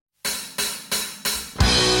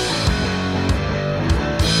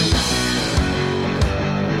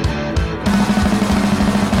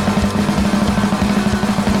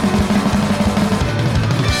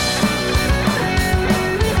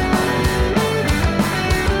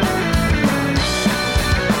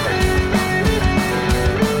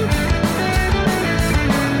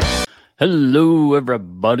Hello,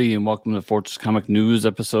 everybody, and welcome to Fortress Comic News,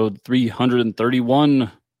 episode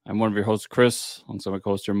 331. I'm one of your hosts, Chris, alongside my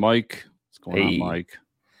co-host here, Mike. What's going on, Mike?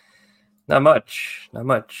 Not much. Got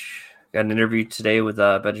an interview today with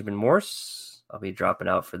Benjamin Morse. I'll be dropping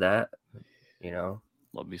out for that.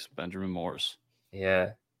 Love me some Benjamin Morse.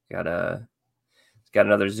 Yeah, got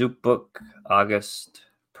another Zoop book. August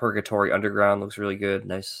Purgatory Underground looks really good.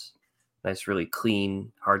 Nice, really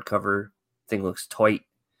clean hardcover. Thing looks tight.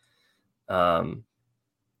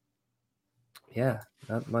 Yeah,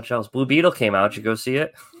 not much else. Blue Beetle came out. Did you go see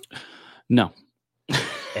it? No.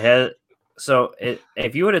 If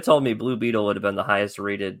you would have told me Blue Beetle would have been the highest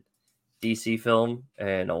rated DC film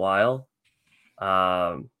in a while,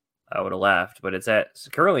 I would have laughed. But it's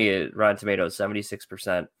currently at Rotten Tomatoes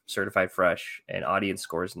 76%, certified fresh, and audience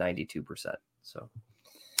scores 92%.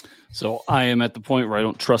 So I am at the point where I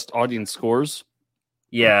don't trust audience scores.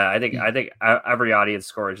 Yeah, I think every audience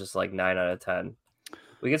score is just like 9 out of 10.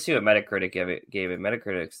 We can see what Metacritic gave it.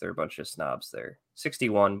 Metacritic's, they're a bunch of snobs there.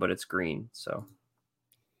 61, but it's green. So,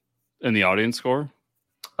 and the audience score?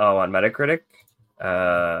 Oh, on Metacritic,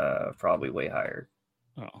 probably way higher.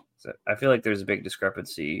 Oh, so I feel like there's a big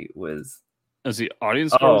discrepancy with. As the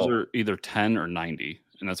audience scores are either 10 or 90,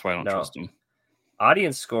 and that's why I don't trust them.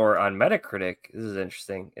 Audience score on Metacritic, this is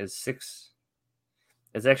interesting, is 6.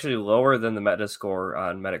 It's actually lower than the Metascore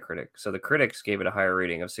on Metacritic. So the critics gave it a higher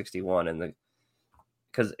rating of 61,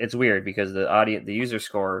 because it's weird because the user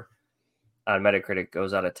score on Metacritic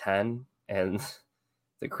goes out of 10 and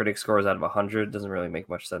the critic score is out of 100. Doesn't really make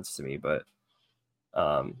much sense to me, but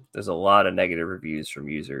there's a lot of negative reviews from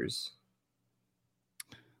users.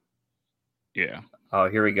 Yeah. Oh,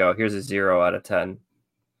 here we go. Here's a 0 out of 10.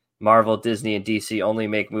 Marvel, Disney, and DC only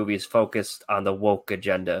make movies focused on the woke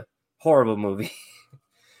agenda. Horrible movie.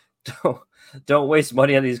 Don't waste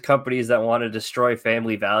money on these companies that want to destroy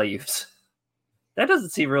family values. That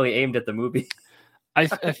doesn't seem really aimed at the movie. I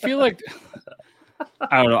feel like,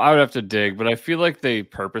 I don't know, I would have to dig, but I feel like they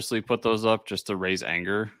purposely put those up just to raise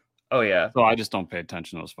anger. Oh, yeah. So I just don't pay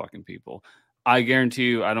attention to those fucking people. I guarantee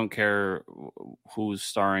you, I don't care who's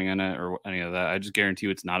starring in it or any of that. I just guarantee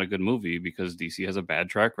you it's not a good movie because DC has a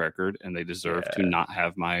bad track record and they deserve to not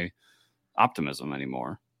have my optimism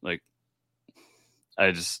anymore. Like,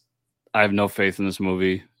 I have no faith in this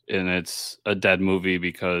movie, and it's a dead movie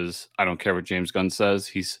because I don't care what James Gunn says.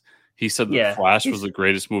 He said that Flash was the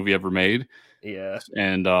greatest movie ever made. Yeah.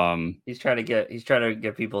 And he's trying to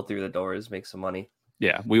get people through the doors, make some money.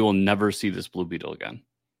 Yeah, we will never see this Blue Beetle again.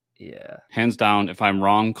 Yeah. Hands down, if I'm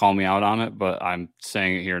wrong, call me out on it, but I'm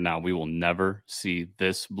saying it here now. We will never see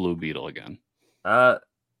this Blue Beetle again. I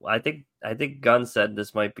think Gunn said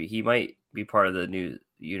he might be part of the new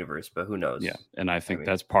universe, but who knows? Yeah, and I think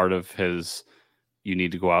that's part of his. You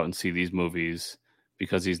need to go out and see these movies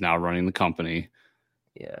because he's now running the company.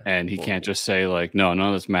 Yeah, and he can't just say like, no, none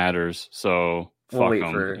of this matters. So we'll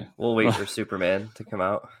wait for Superman to come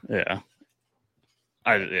out. Yeah,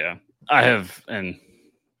 I have, and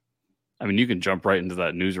I mean, you can jump right into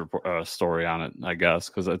that news report story on it, I guess,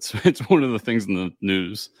 because it's one of the things in the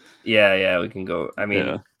news. Yeah, we can go. I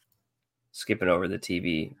mean, skipping over the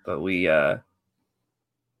TV, but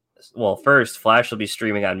first, Flash will be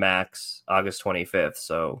streaming on Max August 25th.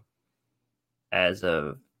 So as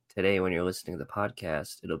of today, when you're listening to the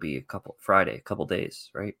podcast, it'll be a couple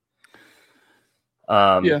days, right?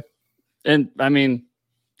 Yeah. And I mean,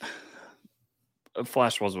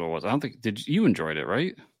 Flash was what it was. I don't think, did you enjoyed it,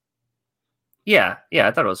 right? Yeah,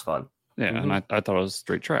 I thought it was fun. Yeah, and I thought it was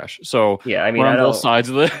straight trash. So yeah, I mean, we're on both sides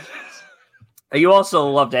of it. You also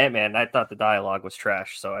loved Ant-Man. I thought the dialogue was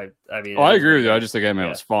trash. So I mean, I agree with you. I just think Ant-Man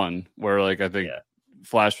was fun. Where like I think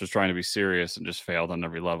Flash was trying to be serious and just failed on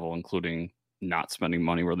every level, including not spending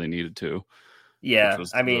money where they needed to. Yeah,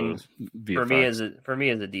 I mean, for me as a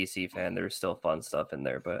DC fan, there's still fun stuff in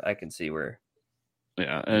there, but I can see where.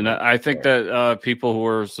 Yeah, and I think that people who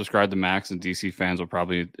are subscribed to Max and DC fans will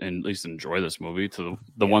probably at least enjoy this movie. To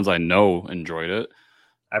the ones I know enjoyed it.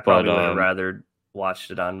 I probably would have rather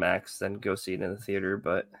watched it on Max than go see it in the theater,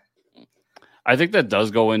 but I think that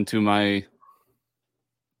does go into my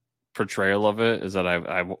portrayal of it, is that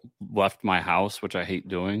I left my house, which I hate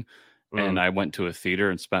doing, and I went to a theater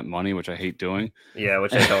and spent money, which I hate doing. Yeah,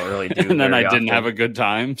 which I don't really do. And then I didn't have a good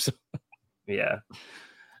time. So. Yeah.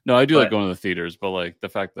 No, I do like going to the theaters, but like the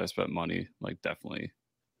fact that I spent money like definitely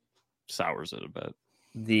sours it a bit.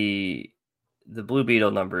 The Blue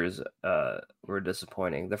Beetle numbers were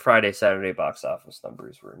disappointing. The Friday, Saturday box office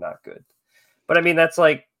numbers were not good. But I mean, that's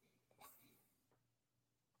like,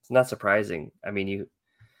 it's not surprising. I mean, you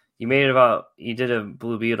did a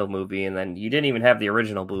Blue Beetle movie and then you didn't even have the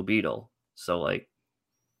original Blue Beetle. So like,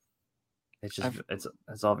 It's just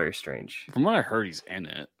it's all very strange. From what I heard, he's in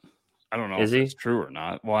it. I don't know if it's true or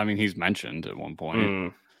not. Well, I mean, he's mentioned at one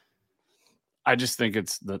point. I just think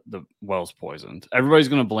it's the well's poisoned. Everybody's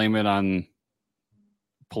going to blame it on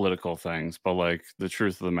political things, but like the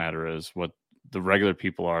truth of the matter is, what the regular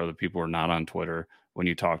people are, the people who are not on Twitter, when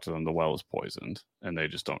you talk to them, the well is poisoned, and they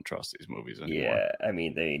just don't trust these movies anymore. Yeah, I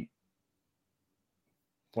mean,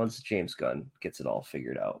 once James Gunn gets it all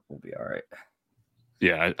figured out, we'll be all right.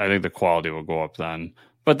 Yeah, I think the quality will go up then.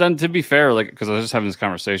 But then, to be fair, like, because I was just having this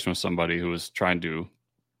conversation with somebody who was trying to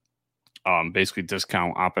basically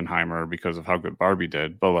discount Oppenheimer because of how good Barbie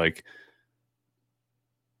did. But like,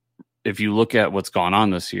 if you look at what's gone on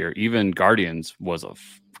this year, even Guardians was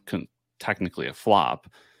technically a flop,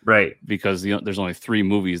 right? Because there's only 3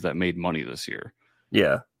 movies that made money this year.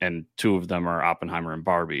 Yeah, and 2 of them are Oppenheimer and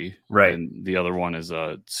Barbie, right? And the other one is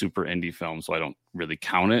a super indie film, so I don't really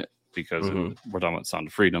count it because we're talking about Sound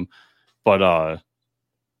of Freedom. But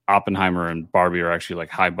Oppenheimer and Barbie are actually like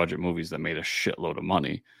high budget movies that made a shitload of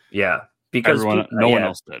money. Yeah, because no one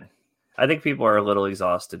else did. I think people are a little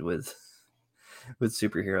exhausted with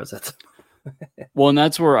superheroes. Well, and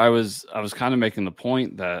that's where I was kind of making the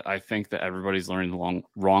point that I think that everybody's learning the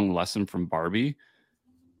wrong lesson from Barbie.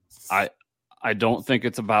 I don't think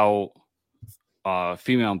it's about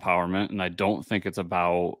female empowerment, and I don't think it's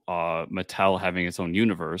about Mattel having its own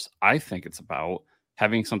universe. I think it's about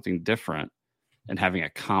having something different and having a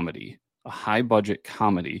comedy, a high budget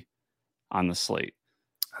comedy on the slate.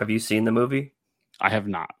 Have you seen the movie? I have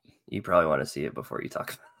not. You probably want to see it before you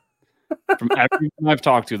talk. From everyone I've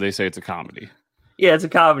talked to, they say it's a comedy. Yeah, it's a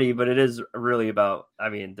comedy, but it is really about, I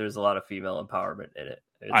mean, there's a lot of female empowerment in it.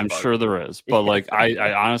 I'm sure there is, but like,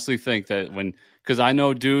 I honestly think that because I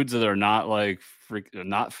know dudes that are not like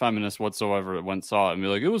not feminist whatsoever that went saw it and be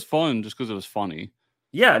like, it was fun just because it was funny.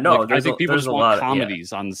 Yeah, no, like, I think people just want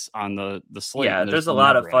comedies on the slate. Yeah, there's a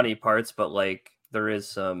lot of funny parts, but like there is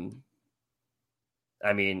some.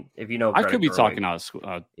 I mean, if you know, I could be talking out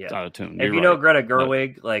of tune. If you know Greta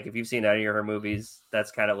Gerwig, like if you've seen any of her movies,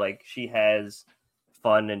 that's kind of like she has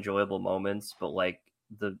fun, enjoyable moments, but like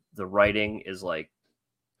the writing is like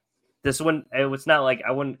this one. It's not like,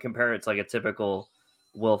 I wouldn't compare it to like a typical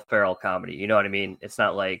Will Ferrell comedy. You know what I mean? It's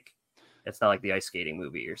not like the ice skating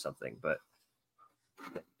movie or something, but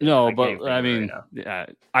no, but I mean, yeah,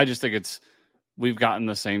 I just think we've gotten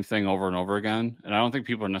the same thing over and over again. And I don't think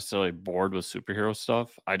people are necessarily bored with superhero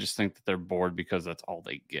stuff. I just think that they're bored because that's all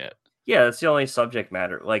they get. Yeah, that's the only subject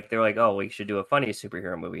matter. Like, they're like, oh, we should do a funny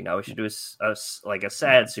superhero movie. Now we should do a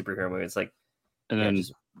sad superhero movie. It's like, and then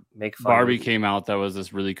just make fun. Barbie came out that was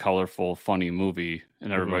this really colorful, funny movie.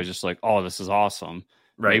 And everybody's just like, oh, this is awesome.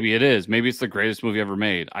 Right. Maybe it is. Maybe it's the greatest movie ever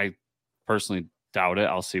made. I personally doubt it.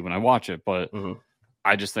 I'll see when I watch it. But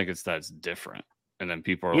I just think it's different. And then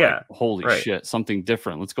people are like, holy shit, something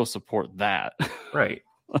different. Let's go support that. Right.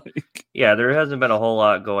 Yeah, there hasn't been a whole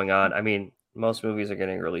lot going on. I mean, most movies are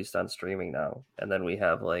getting released on streaming now. And then we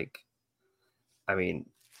have like, I mean,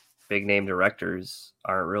 big name directors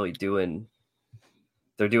aren't really doing,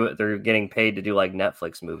 they're getting paid to do like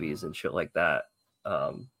Netflix movies and shit like that.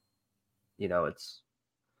 You know, it's,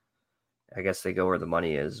 I guess they go where the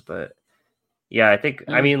money is, but yeah, I think,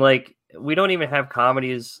 I mean, like, we don't even have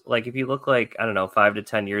comedies. Like, if you look like, I don't know, 5 to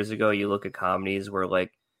 10 years ago, you look at comedies where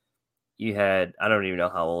like you had, I don't even know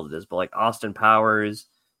how old it is, but like Austin Powers,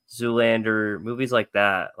 Zoolander, movies like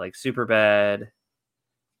that, like Superbad,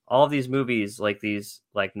 all of these movies, like these,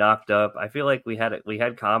 like Knocked Up. I feel like we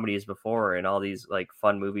had comedies before and all these like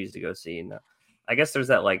fun movies to go see. And I guess there's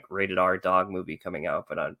that like rated R dog movie coming out,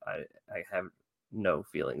 but I have no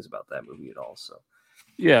feelings about that movie at all. So.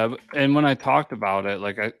 Yeah, and when I talked about it,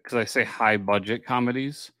 like, because I say high budget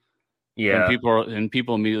comedies, yeah, and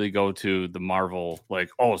people immediately go to the Marvel, like,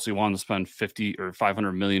 oh, so you want to spend $50 or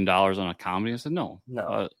 $500 million on a comedy? I said no.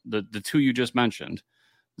 The 2 you just mentioned,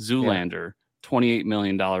 Zoolander, $28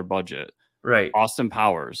 million budget, right? Austin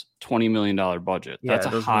Powers, $20 million budget. That's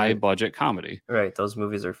a high budget comedy, right? Those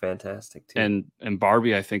movies are fantastic too. And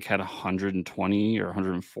Barbie, I think, had 120 or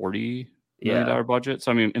 140 $1 million budget.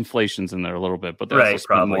 So I mean, inflation's in there a little bit, but that's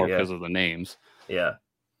probably more because of the names. Yeah,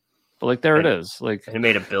 but like it is. Like, it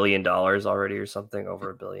made $1 billion already or something,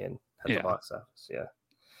 over $1 billion at the box office. Yeah,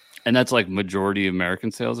 and that's like majority American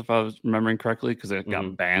sales, if I was remembering correctly, because it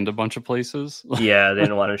got banned a bunch of places. Yeah, they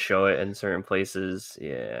didn't want to show it in certain places.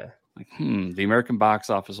 Yeah, like the American box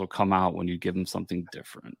office will come out when you give them something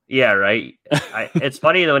different. Yeah, right. It's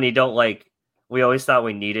funny though when you don't like. We always thought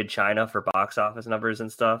we needed China for box office numbers and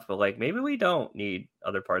stuff, but like maybe we don't need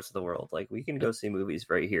other parts of the world. Like we can go see movies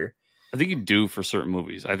right here. I think you do for certain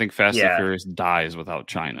movies. I think Fast and Furious dies without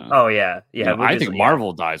China. Oh yeah. I think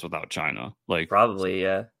Marvel dies without China. Like probably,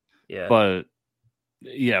 yeah. But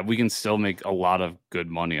yeah, we can still make a lot of good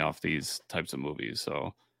money off these types of movies.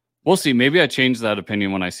 So we'll see. Maybe I change that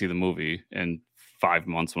opinion when I see the movie in 5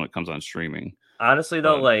 months when it comes on streaming. Honestly,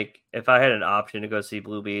 though, like if I had an option to go see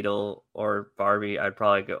Blue Beetle or Barbie, I'd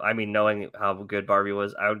probably go. I mean, knowing how good Barbie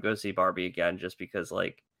was, I would go see Barbie again just because,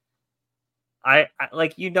 like, I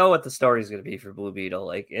like what the story is going to be for Blue Beetle.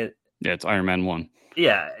 Like it. Yeah, it's Iron Man 1.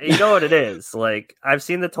 Yeah, you know what it is. Like I've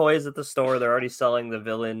seen the toys at the store. They're already selling the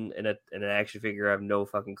villain in an action figure. I have no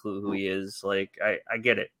fucking clue who he is. Like I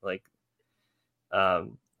get it. Like, yeah,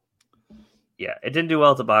 it didn't do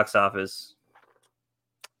well at the box office.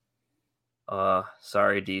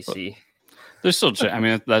 Sorry, DC. There's still, I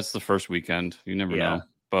mean, that's the first weekend. You never know.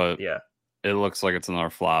 But yeah, it looks like it's another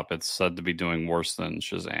flop. It's said to be doing worse than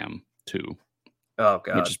Shazam 2. Oh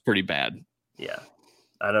god, which is pretty bad. Yeah,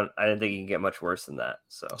 I didn't think you can get much worse than that.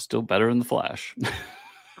 So still better than the Flash.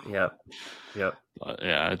 Yep. But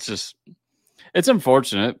yeah, it's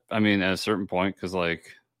unfortunate. I mean, at a certain point, because like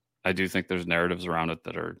I do think there's narratives around it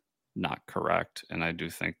that are not correct, and I do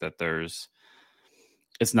think that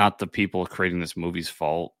it's not the people creating this movie's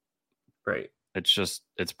fault. Right.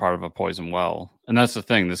 It's part of a poison well. And that's the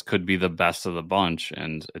thing. This could be the best of the bunch,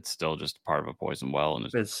 and it's still just part of a poison well. And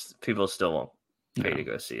it's people still won't pay to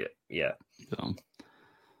go see it. Yeah. So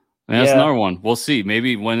that's another one. We'll see.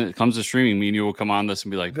 Maybe when it comes to streaming, me and you will come on this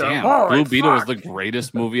and be like, damn, Blue Beetle was the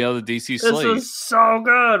greatest movie out of the DC slate. This is so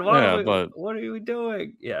good. What are we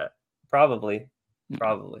doing? Yeah. Probably. You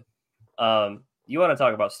want to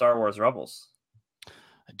talk about Star Wars Rebels?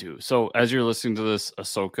 I do. So as you're listening to this,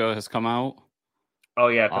 Ahsoka has come out. Oh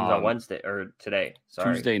yeah, it comes out Wednesday or today.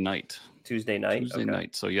 Sorry, Tuesday night. Tuesday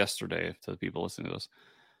night. So yesterday, to the people listening to this,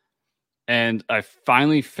 and I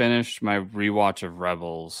finally finished my rewatch of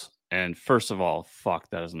Rebels. And first of all, fuck,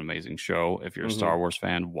 that is an amazing show. If you're a Star Wars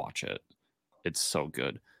fan, watch it. It's so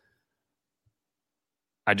good.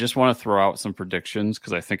 I just want to throw out some predictions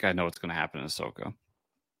because I think I know what's going to happen in Ahsoka.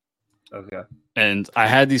 Okay. And I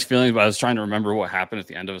had these feelings, but I was trying to remember what happened at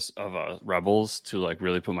the end of Rebels to like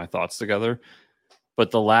really put my thoughts together.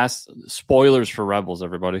 But the last spoilers for Rebels,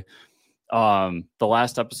 everybody. The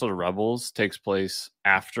last episode of Rebels takes place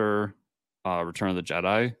after Return of the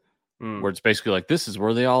Jedi, where it's basically like this is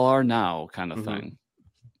where they all are now, kind of thing.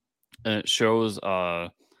 And it shows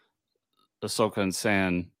Ahsoka and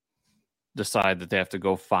San decide that they have to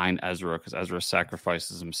go find Ezra because Ezra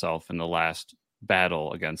sacrifices himself in the last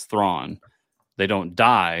battle against Thrawn. They don't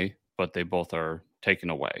die, but they both are taken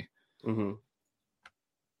away.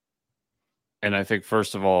 And I think,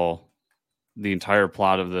 first of all, the entire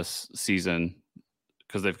plot of this season,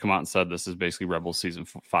 because they've come out and said this is basically Rebels season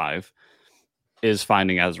 5, is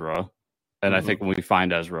finding Ezra. And I think when we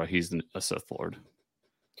find Ezra, he's a Sith Lord.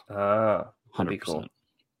 100%. Cool.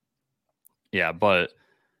 Yeah, but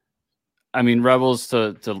I mean, Rebels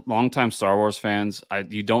to longtime Star Wars fans,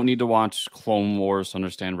 you don't need to watch Clone Wars to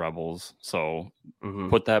understand Rebels. So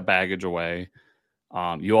put that baggage away.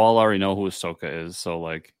 You all already know who Ahsoka is, so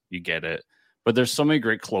like you get it. But there's so many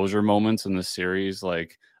great closure moments in this series,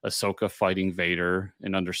 like Ahsoka fighting Vader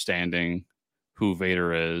and understanding who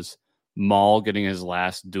Vader is. Maul getting his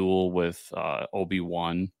last duel with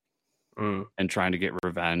Obi-Wan and trying to get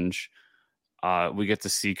revenge. We get to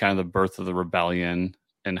see kind of the birth of the rebellion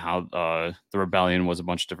and how the rebellion was a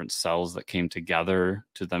bunch of different cells that came together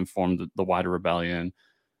to then form the wider rebellion.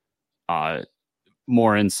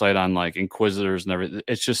 More insight on like Inquisitors and everything.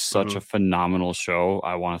 It's just such a phenomenal show.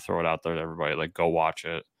 I want to throw it out there to everybody. Like, go watch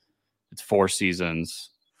it. It's 4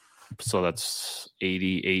 seasons, so that's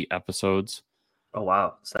 88 episodes. Oh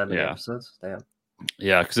wow, 70 episodes. Damn.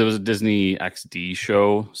 Yeah, because it was a Disney XD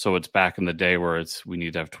show, so it's back in the day where we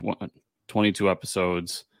need to have 22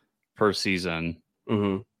 episodes per season,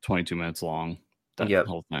 22 minutes long. That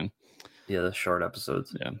whole thing. Yeah, the short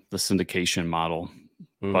episodes. Yeah, the syndication model.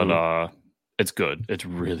 But it's good. It's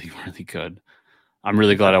really, really good. I'm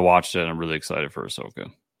really glad I watched it. I'm really excited for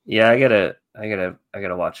Ahsoka. Yeah, I gotta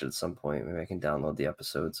watch it at some point. Maybe I can download the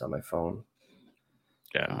episodes on my phone.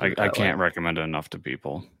 Yeah, I can't recommend it enough to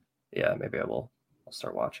people. Yeah, maybe I will. I'll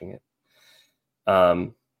start watching it.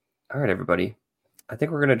 All right, everybody. I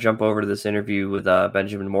think we're gonna jump over to this interview with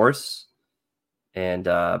Benjamin Morse and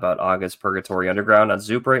about August Purgatory Underground on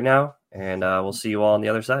Zoop right now, and we'll see you all on the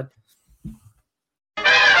other side.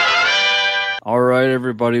 All right,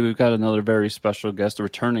 everybody, we've got another very special guest, a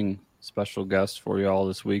returning special guest for you all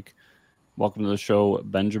this week. Welcome to the show,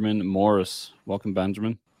 Benjamin Morse. Welcome,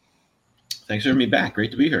 Benjamin. Thanks for having me back.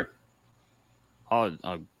 Great to be here. Oh,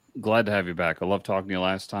 glad to have you back. I love talking to you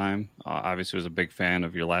last time. Obviously, was a big fan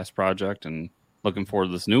of your last project and looking forward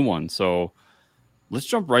to this new one. So let's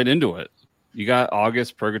jump right into it. You got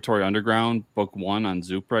August Purgatory Underground, book 1 on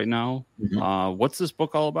Zoop right now. Mhm. What's this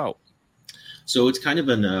book all about? So it's kind of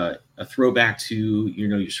a throwback to,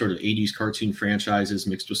 your sort of 80s cartoon franchises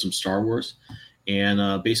mixed with some Star Wars.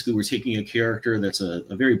 And basically, we're taking a character that's a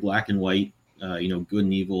very black and white, good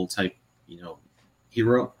and evil type,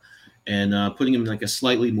 hero, and putting him in like a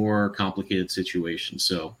slightly more complicated situation.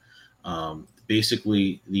 So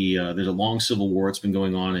basically, there's a long civil war. It's been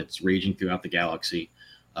going on. It's raging throughout the galaxy.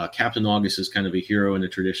 Captain August is kind of a hero in the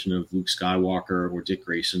tradition of Luke Skywalker or Dick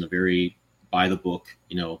Grayson, a very by the book,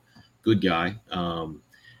 good guy.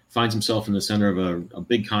 Finds himself in the center of a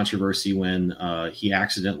big controversy when he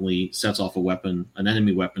accidentally sets off an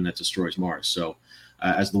enemy weapon that destroys Mars. So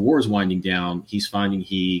as the war is winding down, he's finding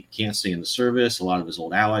he can't stay in the service. A lot of his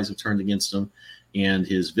old allies have turned against him, and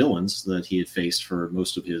his villains that he had faced for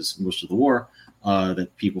most of the war, that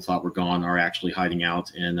people thought were gone, are actually hiding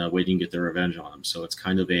out and waiting to get their revenge on him. So it's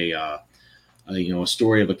kind of a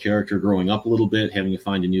story of a character growing up a little bit, having to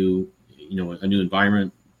find a new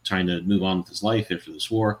environment, trying to move on with his life after this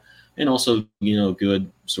war, and also,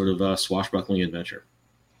 good sort of swashbuckling adventure.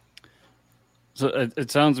 So it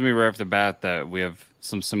sounds to me right off the bat that we have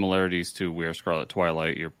some similarities to We Are Scarlet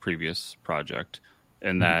Twilight, your previous project,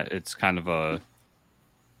 in that it's kind of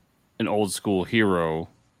an old school hero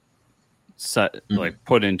set, like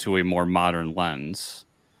put into a more modern lens.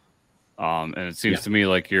 And it seems to me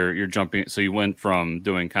like you're jumping. So you went from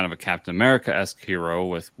doing kind of a Captain America-esque hero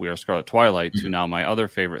with We Are Scarlet Twilight to now my other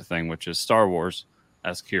favorite thing, which is Star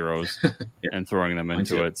Wars-esque heroes, and throwing them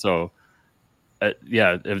into it. So,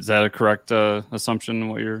 is that a correct assumption?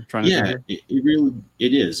 What you're trying to do? Yeah,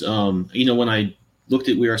 it is. When I looked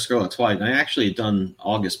at We Are Scarlet Twilight, and I actually had done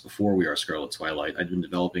August before We Are Scarlet Twilight. I'd been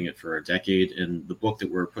developing it for a decade, and the book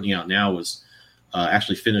that we're putting out now was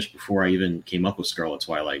actually finished before I even came up with Scarlet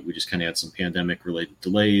Twilight. We just kind of had some pandemic-related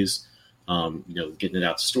delays, getting it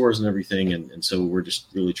out to stores and everything, and so we're just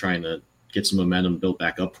really trying to get some momentum built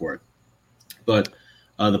back up for it. But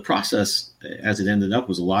the process, as it ended up,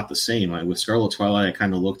 was a lot the same. With Scarlet Twilight, I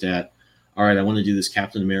kind of looked at, all right, I want to do this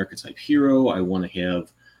Captain America type hero. I want to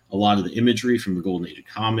have a lot of the imagery from the Golden Age of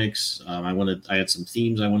comics. I had some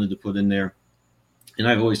themes I wanted to put in there. And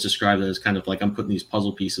I've always described it as kind of like I'm putting these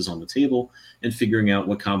puzzle pieces on the table and figuring out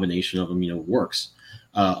what combination of them, works.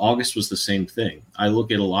 August was the same thing. I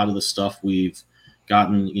look at a lot of the stuff we've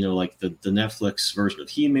gotten, like the Netflix version of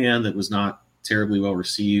He-Man that was not terribly well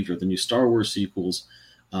received, or the new Star Wars sequels,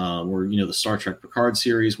 or, the Star Trek Picard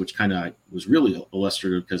series, which kind of was really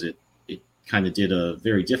illustrative because it kind of did a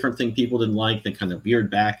very different thing people didn't like, that kind of veered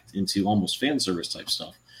back into almost fan service type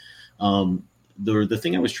stuff. The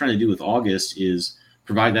thing I was trying to do with August is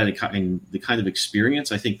provide that the kind of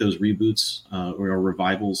experience I think those reboots or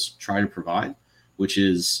revivals try to provide, which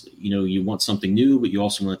is, you want something new, but you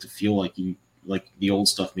also want it to feel like the old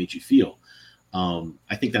stuff made you feel.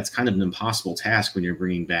 I think that's kind of an impossible task when you're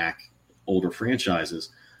bringing back older franchises.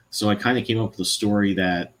 So I kind of came up with a story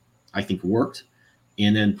that I think worked,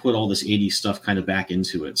 and then put all this 80s stuff kind of back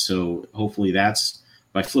into it. So hopefully that's,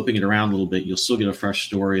 by flipping it around a little bit, you'll still get a fresh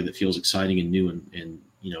story that feels exciting and new and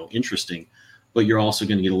interesting. But you're also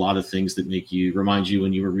going to get a lot of things that remind you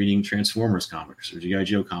when you were reading Transformers comics or G.I.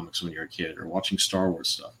 Joe comics when you were a kid, or watching Star Wars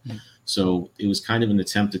stuff. Mm-hmm. So it was kind of an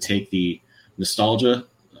attempt to take the nostalgia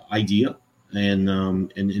idea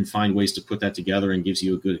and find ways to put that together, and gives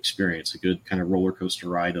you a good experience, a good kind of roller coaster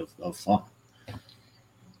ride of fun.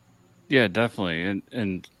 Yeah, definitely.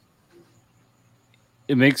 And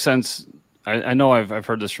it makes sense. I know I've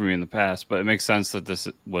heard this from you in the past, but it makes sense that this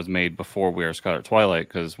was made before We Are Scarlet Twilight,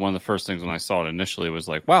 because one of the first things when I saw it initially was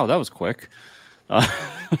like, wow, that was quick.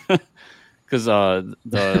 Because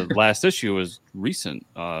the last issue was recent,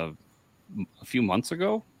 a few months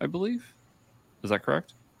ago, I believe. Is that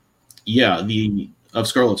correct? Yeah, of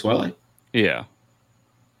Scarlet Twilight. Yeah.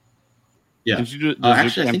 Yeah.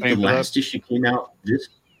 Actually, I think the last issue came out this.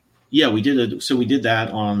 Yeah, we did. So we did that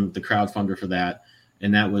on the crowdfunder for that.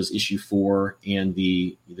 And that was issue 4 and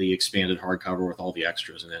the expanded hardcover with all the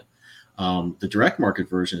extras in it. The direct market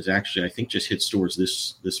version is actually, I think, just hit stores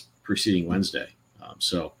this preceding Wednesday.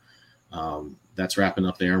 So that's wrapping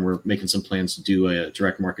up there, and we're making some plans to do a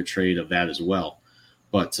direct market trade of that as well.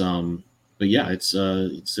 But yeah, it's so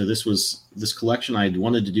this collection I had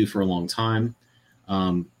wanted to do for a long time,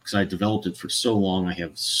 because I developed it for so long. I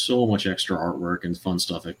have so much extra artwork and fun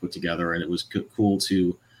stuff I put together, and it was cool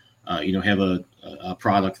to have a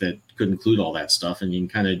product that could include all that stuff, and you can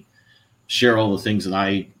kind of share all the things that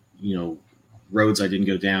I roads I didn't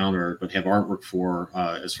go down but have artwork for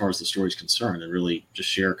as far as the story is concerned, and really just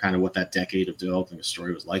share kind of what that decade of developing a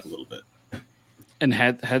story was like a little bit. And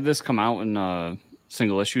had this come out in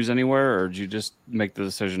single issues anywhere, or did you just make the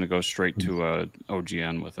decision to go straight to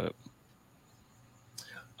OGN with it?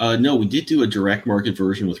 No, we did do a direct market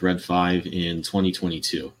version with Red 5 in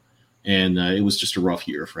 2022. And it was just a rough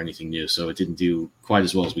year for anything new, so it didn't do quite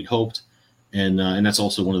as well as we'd hoped. And that's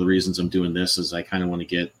also one of the reasons I'm doing this, is I kind of want to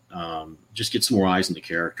get some more eyes into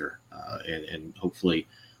character, and hopefully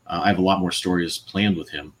I have a lot more stories planned with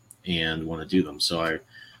him and want to do them. So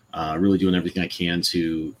I really doing everything I can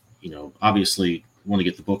to, obviously want to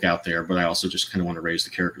get the book out there, but I also just kind of want to raise the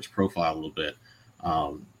character's profile a little bit.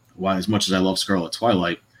 Why, as much as I love Scarlet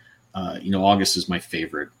Twilight, August is my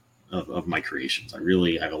favorite of my creations. I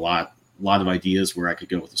have a lot of ideas where I could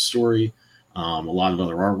go with the story, a lot of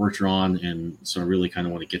other artwork drawn, and so I really kind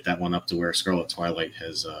of want to get that one up to where Scarlet Twilight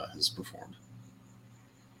has performed.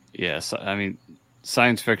 Yes, I mean,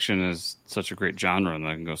 science fiction is such a great genre, and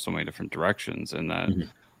that can go so many different directions, and that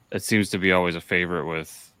it seems to be always a favorite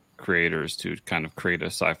with creators to kind of create a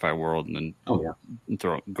sci-fi world and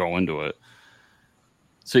then go into it.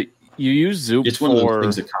 So you use Zoop. It's one of the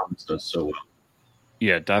things that Comics does so well.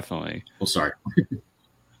 Yeah, definitely. Well, sorry.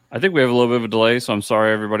 I think we have a little bit of a delay, so I'm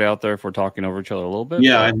sorry, everybody out there, if we're talking over each other a little bit.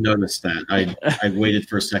 Yeah, I've noticed that. I waited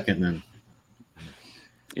for a second, then.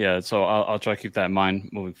 Yeah, so I'll try to keep that in mind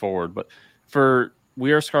moving forward. But for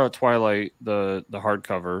We Are Scarlet Twilight, the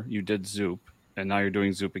hardcover, you did Zoop, and now you're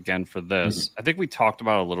doing Zoop again for this. I think we talked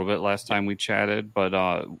about it a little bit last time we chatted,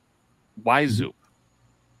 but why Zoop?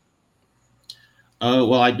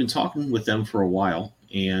 Well, I'd been talking with them for a while.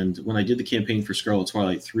 And when I did the campaign for Scarlet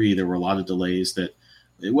Twilight 3, there were a lot of delays. That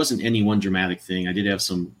it wasn't any one dramatic thing. I did have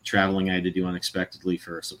some traveling I had to do unexpectedly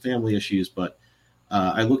for some family issues, but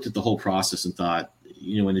I looked at the whole process and thought,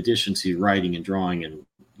 in addition to writing and drawing and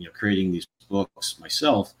creating these books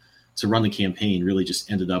myself, to run the campaign really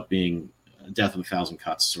just ended up being a death of a thousand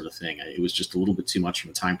cuts sort of thing. It was just a little bit too much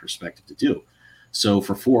from a time perspective to do. So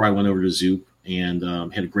for 4, I went over to Zoop and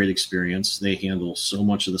had a great experience. They handle so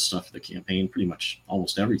much of the stuff for the campaign, pretty much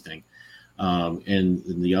almost everything. And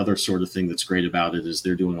the other sort of thing that's great about it is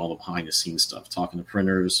they're doing all the behind the scenes stuff, talking to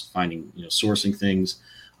printers, finding, sourcing things,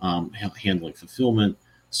 handling fulfillment.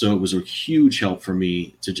 So it was a huge help for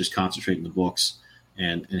me to just concentrate in the books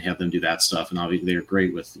and have them do that stuff. And obviously they're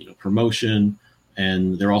great with, promotion,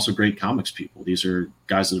 and they're also great comics people. These are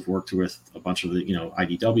guys that have worked with a bunch of the,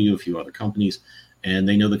 IDW, a few other companies, and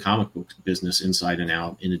they know the comic book business inside and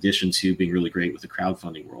out, in addition to being really great with the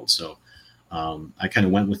crowdfunding world. So I kind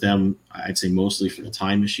of went with them, I'd say mostly for the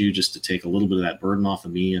time issue, just to take a little bit of that burden off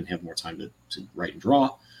of me and have more time to write and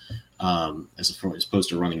draw, as opposed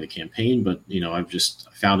to running the campaign. But, I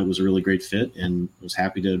found it was a really great fit and was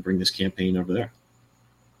happy to bring this campaign over there.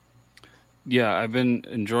 Yeah, I've been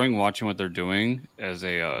enjoying watching what they're doing as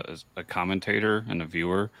a commentator and a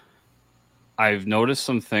viewer. I've noticed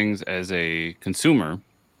some things as a consumer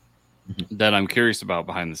that I'm curious about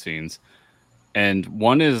behind the scenes. And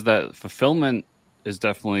one is that fulfillment is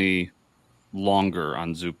definitely longer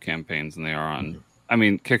on Zoop campaigns than they are on. I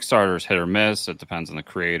mean, Kickstarter's hit or miss. It depends on the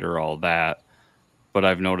creator, all that. But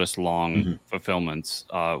I've noticed long fulfillments.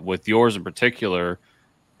 With yours in particular,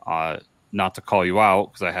 not to call you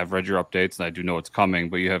out, because I have read your updates and I do know it's coming,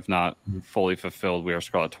 but you have not fully fulfilled We Are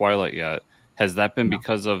Scarlet Twilight yet. Has that been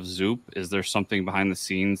because of Zoop? Is there something behind the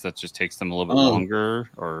scenes that just takes them a little bit longer?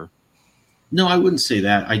 Or no, I wouldn't say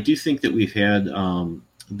that. I do think that we've had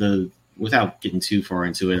without getting too far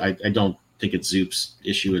into it, I don't think it's Zoop's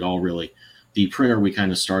issue at all, really. The printer we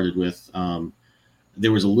kind of started with,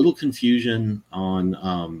 there was a little confusion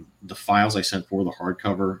on the files I sent for the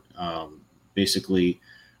hardcover. Basically,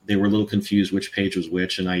 they were a little confused which page was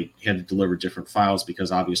which, and I had to deliver different files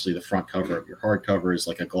because obviously the front cover of your hardcover is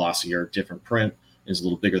like a glossier, different print. It's a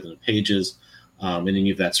little bigger than the pages, and then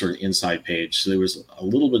you have that sort of inside page. So there was a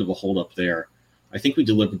little bit of a holdup there. I think we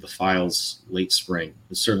delivered the files late spring.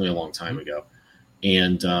 It's certainly a long time ago.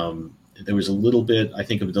 And there was a little bit, I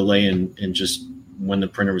think, of a delay in just when the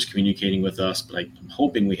printer was communicating with us, but I'm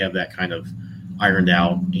hoping we have that kind of ironed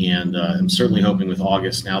out. And I'm certainly hoping with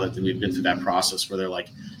August, now that we've been through that process where they're like,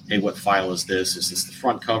 hey, what file is this? Is this the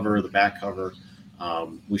front cover, the back cover?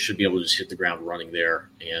 We should be able to just hit the ground running there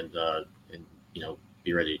and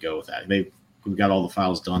be ready to go with that. We've got all the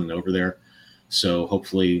files done and over there. So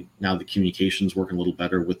hopefully now the communication's working a little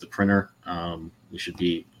better with the printer. We should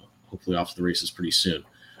be hopefully off to the races pretty soon.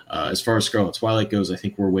 As far as Scarlet Twilight goes, I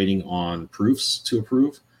think we're waiting on proofs to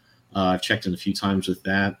approve. I've checked in a few times with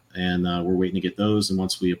that, and we're waiting to get those. And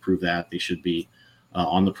once we approve that, they should be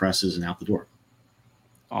on the presses and out the door.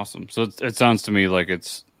 Awesome. So it sounds to me like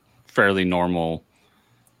it's fairly normal,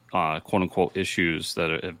 quote unquote, issues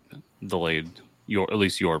that have delayed at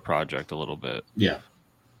least your project a little bit. Yeah.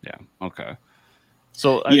 Yeah. Okay.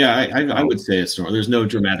 So I would say it's normal. There's no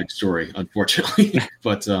dramatic story, unfortunately,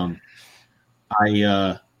 but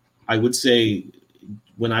I would say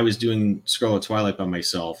when I was doing Scarlet Twilight by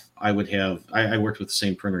myself, I worked with the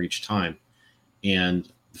same printer each time, and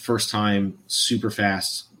the first time super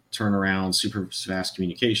fast turnaround, super fast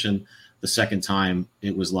communication. The second time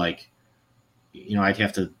it was like, I'd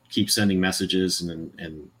have to keep sending messages,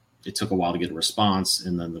 and it took a while to get a response,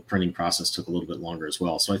 and then the printing process took a little bit longer as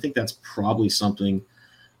well. So I think that's probably something,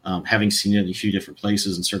 having seen it in a few different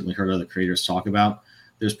places and certainly heard other creators talk about,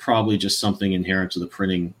 there's probably just something inherent to the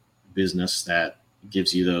printing business that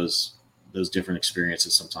gives you those different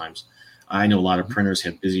experiences sometimes. I know a lot of printers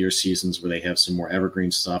have busier seasons where they have some more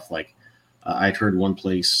evergreen stuff. Like I'd heard one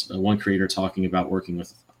creator talking about working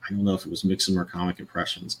with, I don't know if it was Mixam or Comic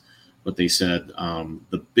Impressions, but they said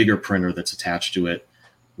the bigger printer that's attached to it,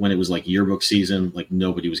 when it was like yearbook season, like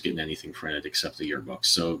nobody was getting anything printed except the yearbooks.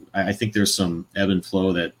 So I think there's some ebb and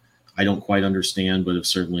flow that I don't quite understand, but have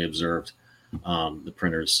certainly observed the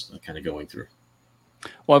printers kind of going through.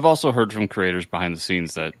 Well, I've also heard from creators behind the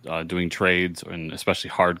scenes that doing trades and especially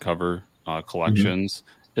hardcover collections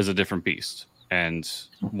is a different beast. And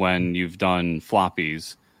when you've done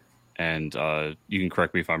floppies, and you can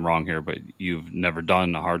correct me if I'm wrong here, but you've never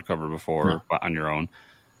done a hardcover before on your own,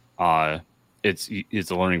 it's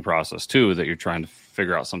a learning process too, that you're trying to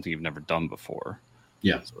figure out something you've never done before.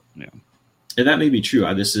 Yeah. So, yeah. And that may be true.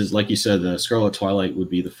 This is, like you said, the Scarlet Twilight would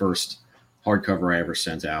be the first hardcover I ever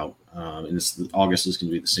sent out. And August is going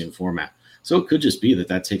to be the same format. So it could just be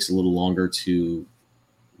that takes a little longer to,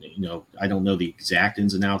 I don't know the exact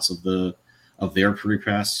ins and outs of their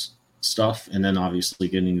pre-press stuff. And then obviously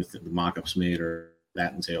getting the mock-ups made, or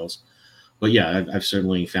that entails. But yeah, I've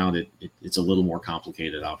certainly found it's a little more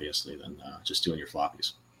complicated, obviously, than just doing your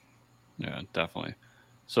floppies. Yeah, definitely.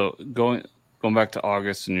 So going back to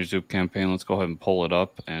August and your Zoop campaign, let's go ahead and pull it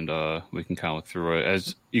up, and we can kind of look through it.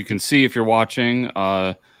 As you can see, if you're watching,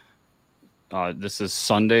 this is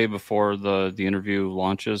Sunday before the interview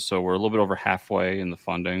launches, so we're a little bit over halfway in the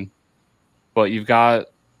funding. But you've got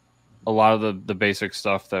a lot of the basic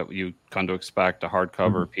stuff that you come to expect: a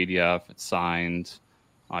hardcover, PDF, it's signed.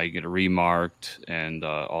 You get it remarked, and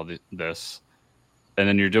all this. And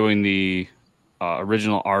then you're doing the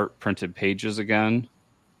original art printed pages again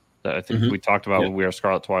that I think we talked about when we are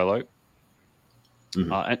Scarlet Twilight.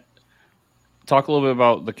 And talk a little bit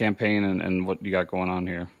about the campaign and what you got going on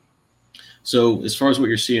here. So as far as what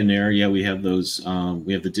you're seeing there, we have those.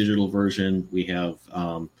 We have the digital version. We have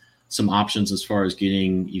some options as far as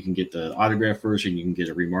you can get the autograph version. You can get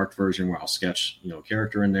a remarked version where I'll sketch, a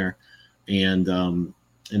character in there. And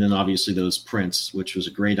then obviously those prints, which was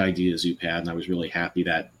a great idea Zoop had, and I was really happy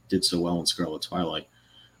that did so well in Scarlet Twilight.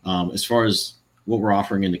 As far as what we're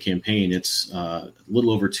offering in the campaign, it's a little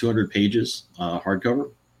over 200 pages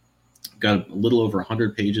hardcover. Got a little over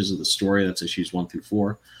 100 pages of the story. That's issues 1 through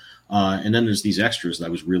 4. And then there's these extras that I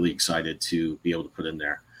was really excited to be able to put in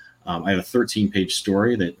there. I have a 13-page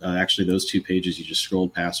story that actually those 2 pages you just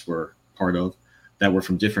scrolled past were part of, that were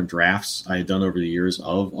from different drafts I had done over the years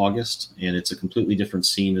of August. And it's a completely different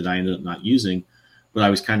scene that I ended up not using. But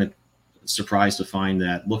I was kind of surprised to find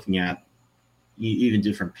that looking at even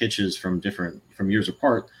different pitches from years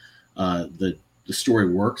apart, the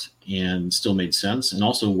story worked and still made sense, and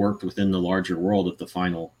also worked within the larger world of the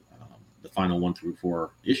final 1 through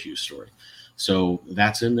 4 issue story. So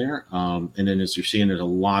that's in there. And then as you're seeing, there's a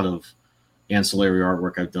lot of ancillary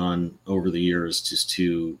artwork I've done over the years just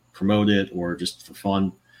to promote it, or just for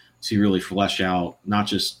fun, to really flesh out not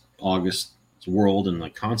just August's world and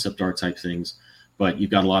like concept art type things, but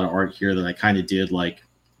you've got a lot of art here that I kind of did like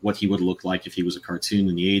what he would look like if he was a cartoon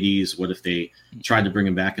in the 80s. What if they tried to bring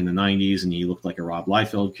him back in the 90s and he looked like a Rob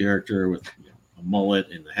Liefeld character with a mullet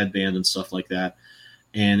and the headband and stuff like that.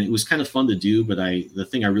 And it was kind of fun to do, but the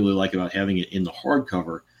thing I really like about having it in the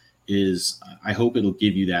hardcover is I hope it'll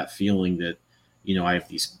give you that feeling that, I have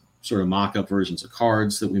these sort of mock-up versions of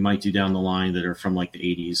cards that we might do down the line that are from like the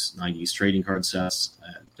 80s, 90s trading card sets.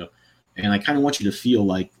 And I kind of want you to feel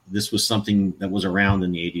like this was something that was around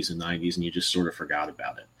in the 80s and 90s and you just sort of forgot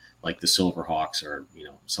about it, like the Silverhawks or,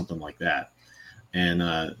 something like that.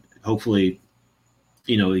 And hopefully,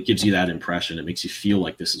 it gives you that impression. It makes you feel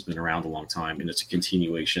like this has been around a long time and it's a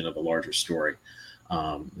continuation of a larger story.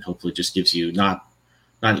 Hopefully just gives you not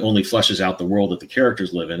only fleshes out the world that the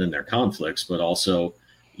characters live in and their conflicts, but also,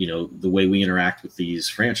 the way we interact with these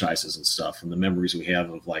franchises and stuff, and the memories we have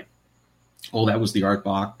of like Oh, that was the art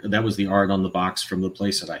box. That was the art on the box from the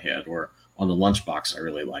place that I had, or on the lunch box I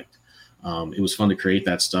really liked. It was fun to create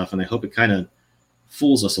that stuff, and I hope it kind of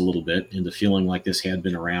fools us a little bit into feeling like this had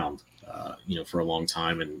been around, for a long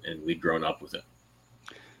time, and we'd grown up with it.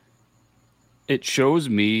 It shows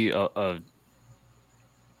me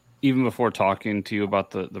even before talking to you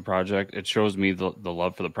about the project, it shows me the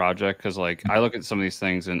love for the project, because like I look at some of these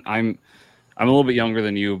things, and I'm a little bit younger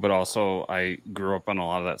than you, but also I grew up on a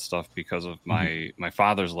lot of that stuff because of my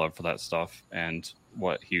father's love for that stuff and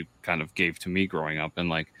what he kind of gave to me growing up. And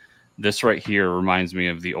like this right here reminds me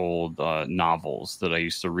of the old novels that I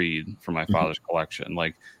used to read from my father's collection.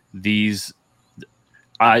 Like this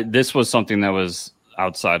was something that was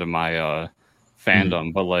outside of my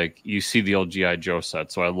fandom, but like you see the old G.I. Joe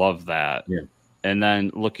set, so I love that. Yeah. And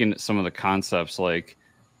then looking at some of the concepts, like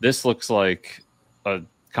this looks like a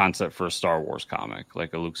concept for a Star Wars comic,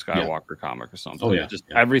 like a Luke Skywalker comic or something. Oh yeah, just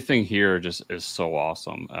everything here just is so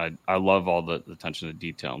awesome. I love all the attention to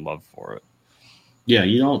detail and love for it. Yeah,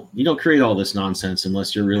 you don't create all this nonsense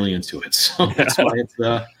unless you're really into it. So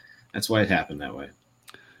that's why it happened that way.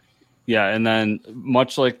 Yeah, and then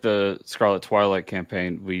much like the Scarlet Twilight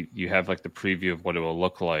campaign, you have like the preview of what it will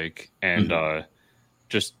look like, and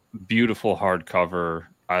just beautiful hardcover.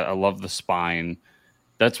 I love the spine.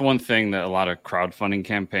 That's one thing that a lot of crowdfunding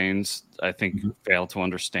campaigns, I think, fail to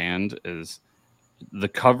understand is the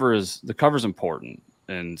cover is important,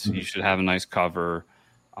 and you should have a nice cover.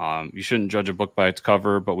 You shouldn't judge a book by its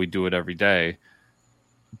cover, but we do it every day.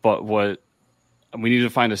 But what we need to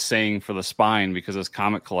find a saying for the spine, because as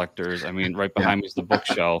comic collectors, I mean, right behind me is the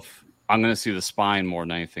bookshelf. I'm going to see the spine more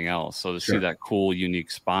than anything else. So to see that cool,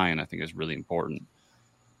 unique spine, I think is really important.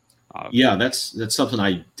 Yeah, that's something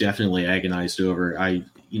I definitely agonized over. I'm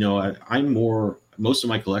most of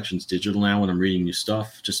my collection's digital now when I'm reading new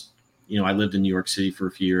stuff. Just, I lived in New York City for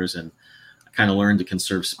a few years, and I kind of learned to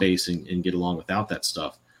conserve space and get along without that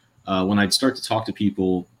stuff. When I'd start to talk to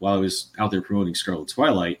people while I was out there promoting Scarlet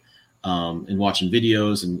Twilight, and watching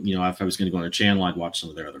videos, and if I was going to go on a channel, I'd watch some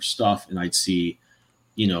of their other stuff, and I'd see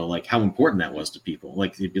like how important that was to people.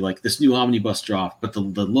 Like they'd be like, this new omnibus dropped, but the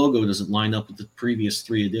logo doesn't line up with the previous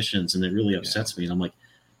 3 editions, and it really upsets me. And I'm like,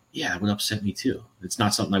 yeah, it would upset me too. It's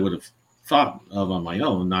not something I would have thought of on my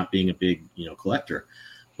own, not being a big collector.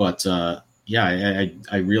 But I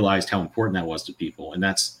realized how important that was to people, and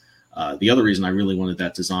that's the other reason I really wanted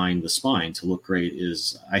that design, the spine, to look great.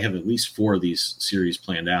 Is I have at least 4 of these series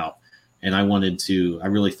planned out, and I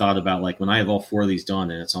really thought about, like, when I have all 4 of these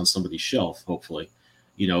done and it's on somebody's shelf, hopefully,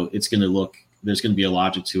 it's going to look, there's going to be a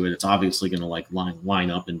logic to it. It's obviously going to like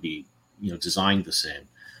line up and be, designed the same,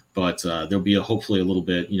 but there'll be hopefully a little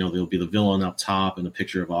bit, there'll be the villain up top and a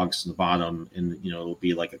picture of August in the bottom. And, it'll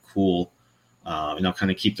be like a cool, and I'll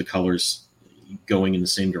kind of keep the colors going in the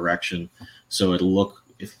same direction. So it'll look,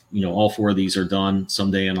 if, all 4 of these are done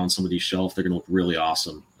someday and on somebody's shelf, they're going to look really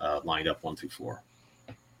awesome, lined up 1 through 4.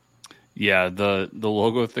 Yeah, the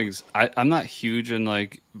logo things, I'm not huge in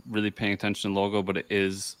like really paying attention to logo, but it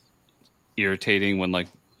is irritating when, like,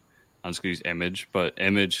 I'm just gonna use Image, but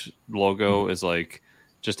Image logo is like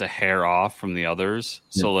just a hair off from the others.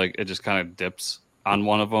 So like it just kind of dips on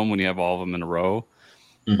one of them when you have all of them in a row.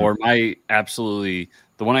 Or the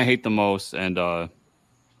one I hate the most, and I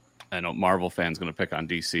know Marvel fans gonna pick on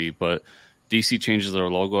DC, but DC changes their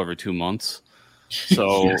logo every 2 months.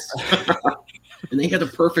 So and they had a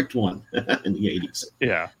perfect one in the 80s.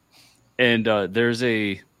 Yeah. And there's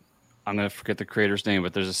I'm going to forget the creator's name,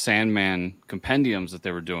 but there's a Sandman compendiums that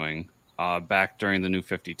they were doing back during the New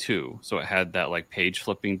 52. So it had that like page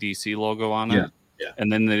flipping DC logo on it. Yeah.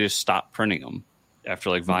 And then they just stopped printing them after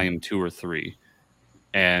like volume 2 or 3.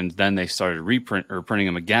 And then they started printing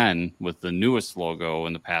them again with the newest logo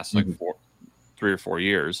in the past like 3 or 4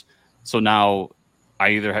 years. So now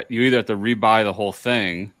you either have to rebuy the whole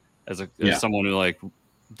thing as someone who like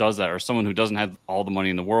does that, or someone who doesn't have all the money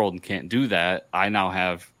in the world and can't do that. I now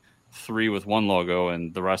have 3 with one logo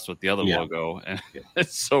and the rest with the other logo, and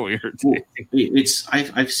it's so irritating.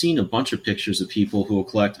 I've seen a bunch of pictures of people who will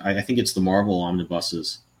collect. I think it's the Marvel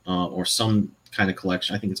omnibuses or some kind of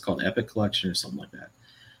collection. I think it's called Epic Collection or something like that.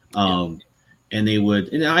 And they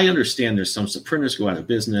would, and I understand there's some printers go out of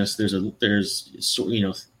business. There's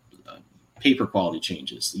paper quality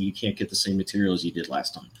changes. You can't get the same material as you did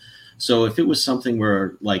last time. So if it was something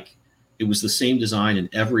where like it was the same design and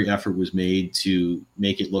every effort was made to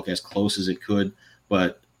make it look as close as it could,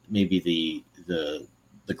 but maybe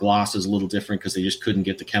the gloss is a little different because they just couldn't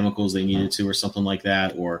get the chemicals they needed to, or something like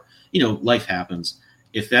that, or life happens.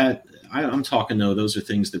 If that, I'm talking though, those are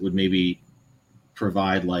things that would maybe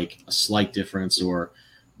provide like a slight difference, or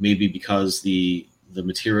maybe because the The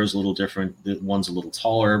material is a little different. The one's a little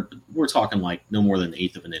taller. We're talking like no more than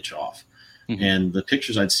 1/8 of an inch off. Mm-hmm. And the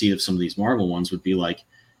pictures I'd see of some of these Marvel ones would be like,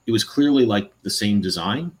 it was clearly like the same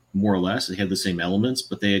design, more or less. It had the same elements,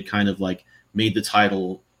 but they had kind of like made the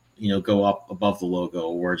title, go up above the logo,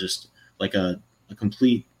 or just like a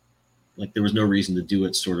complete, like there was no reason to do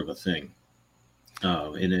it sort of a thing.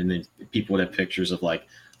 And then people would have pictures of like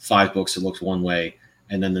 5 books that looked one way,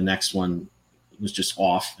 and then the next one was just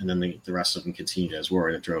off, and then the rest of them continued as were,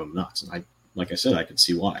 and it drove them nuts. And like I said, I could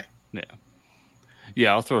see why.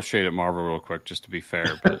 Yeah, I'll throw shade at Marvel real quick just to be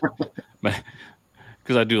fair, but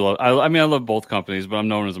because I do love. I mean, I love both companies, but I'm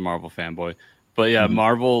known as a Marvel fanboy. But yeah, mm-hmm.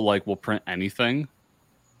 Marvel will print anything.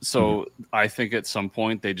 So I think at some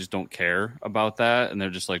point they just don't care about that, and they're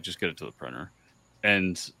just like, just get it to the printer.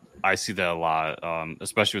 And I see that a lot,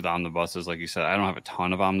 especially with omnibuses. Like you said, I don't have a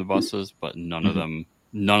ton of omnibuses, but none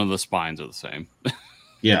of the spines are the same.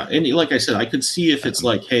 Yeah, and like I said, I could see if it's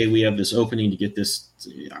like, hey, we have this opening to get this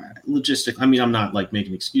logistic. I mean, I'm not like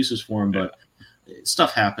making excuses for them, but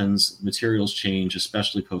stuff happens. Materials change,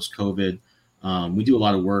 especially post-COVID. We do a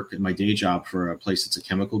lot of work at my day job for a place that's a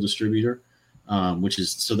chemical distributor. Which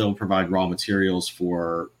is, so they'll provide raw materials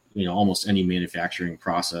for, almost any manufacturing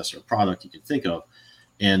process or product you could think of.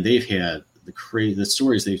 And they've had the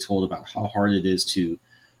stories they've told about how hard it is to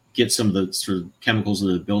get some of the sort of chemicals that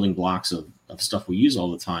are the building blocks of stuff we use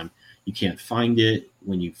all the time. You can't find it.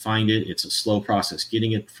 When you find it, it's a slow process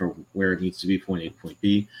getting it from where it needs to be, point A to point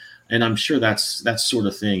B. And I'm sure that sort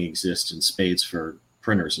of thing exists in spades for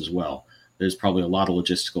printers as well. There's probably a lot of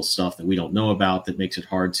logistical stuff that we don't know about that makes it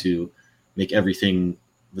hard to make everything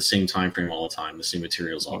the same time frame all the time, the same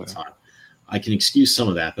materials all the time. I can excuse some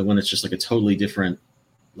of that, but when it's just like a totally different,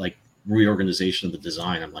 like, reorganization of the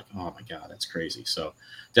design, I'm like, oh my God, that's crazy. So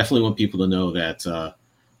definitely want people to know that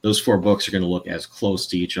those 4 books are going to look as close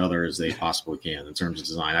to each other as they possibly can in terms of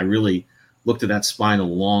design. I really looked at that spine a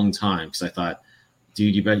long time because I thought,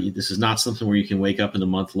 dude, you bet this is not something where you can wake up in a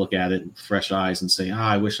month, look at it with fresh eyes and say,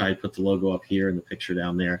 I wish I had put the logo up here and the picture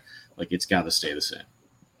down there. Like, it's got to stay the same.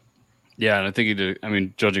 Yeah, and I think he did. I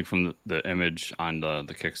mean, judging from the image on the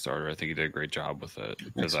Kickstarter, I think he did a great job with it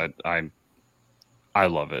because I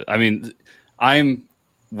love it. I mean, I'm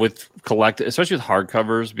with especially with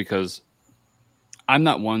hardcovers, because I'm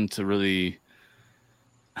not one to really.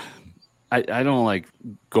 I don't like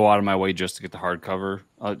go out of my way just to get the hardcover.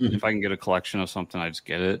 If I can get a collection of something, I just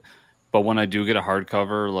get it. But when I do get a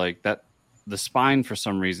hardcover, like that, the spine for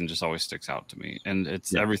some reason just always sticks out to me, and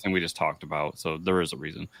it's everything we just talked about. So there is a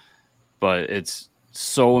reason. But it's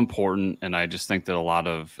so important, and I just think that a lot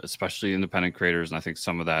of, especially independent creators, and I think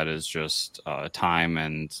some of that is just time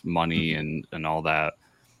and money and all that.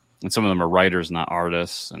 And some of them are writers, not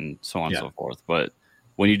artists, and so on and so forth. But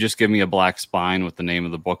when you just give me a black spine with the name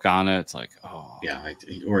of the book on it, it's like, oh. Yeah,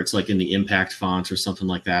 or it's like in the impact font or something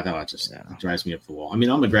like that. Oh, it drives me up the wall. I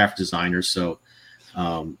mean, I'm a graphic designer, so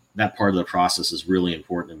that part of the process is really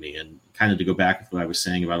important to me. And kind of to go back to what I was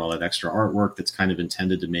saying about all that extra artwork that's kind of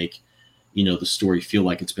intended to make the story feel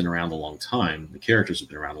like it's been around a long time. The characters have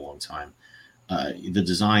been around a long time. The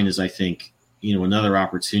design is, I think, another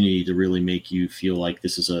opportunity to really make you feel like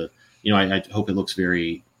this is I hope it looks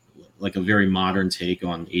very like a very modern take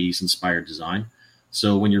on 80s inspired design.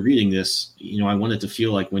 So when you're reading this, I want it to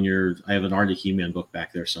feel like I have an Art of He-Man book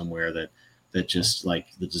back there somewhere that just like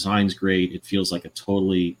the design's great. It feels like a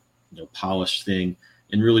totally polished thing,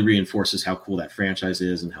 and really reinforces how cool that franchise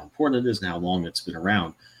is and how important it is and how long it's been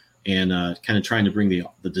around. And kind of trying to bring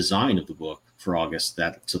the design of the book for August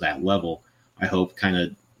to that level, I hope kind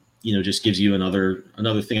of, just gives you another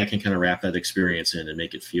thing I can kind of wrap that experience in and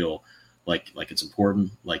make it feel like it's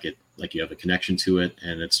important, like you have a connection to it.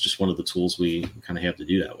 And it's just one of the tools we kind of have to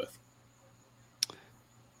do that with.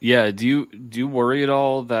 Yeah. Do you worry at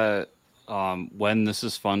all that when this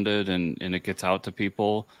is funded and it gets out to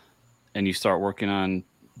people and you start working on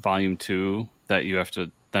volume 2, that you have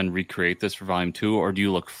to then recreate this for volume 2, or do you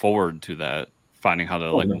look forward to that, finding how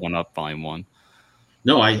to one up volume 1?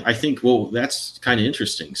 No, I think, well, that's kind of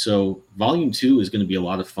interesting. So volume 2 is going to be a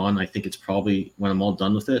lot of fun. I think it's probably, when I'm all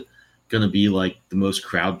done with it, going to be like the most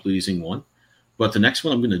crowd pleasing one. But the next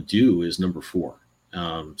one I'm going to do is number 4.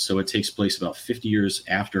 So it takes place about 50 years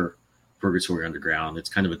after Purgatory Underground. It's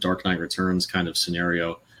kind of a Dark Knight Returns kind of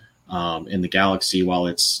scenario. In the galaxy, while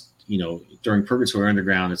it's, during Purgatory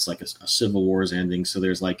Underground, it's like a civil war's ending. So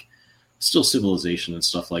there's like still civilization and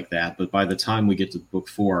stuff like that. But by the time we get to book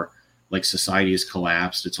 4, like society has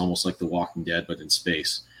collapsed. It's almost like The Walking Dead, but in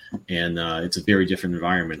space. And it's a very different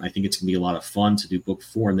environment. I think it's going to be a lot of fun to do book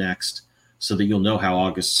 4 next, so that you'll know how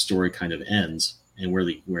August's story kind of ends and where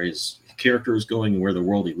his character is going and where the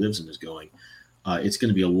world he lives in is going. it's going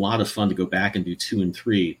to be a lot of fun to go back and do 2 and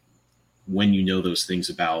 3 when you know those things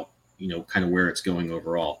about, kind of where it's going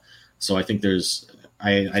overall. So I think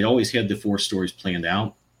I'd always had the 4 stories planned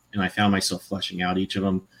out, and I found myself fleshing out each of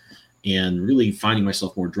them and really finding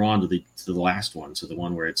myself more drawn to the last one, to the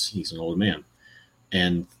one where he's an old man.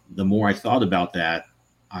 And the more I thought about that,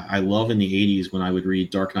 I love in the 80s when I would read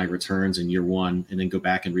Dark Knight Returns in year 1 and then go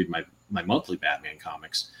back and read my monthly Batman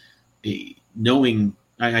comics, knowing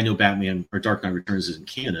I know Batman or Dark Knight Returns isn't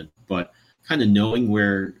canon, but kind of knowing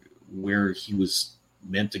where he was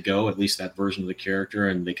meant to go, at least that version of the character,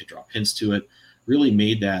 and they could draw hints to it, really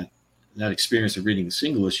made that experience of reading the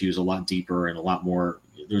single issues a lot deeper and a lot more.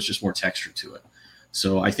 There's just more texture to it.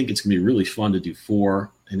 So I think it's going to be really fun to do 4.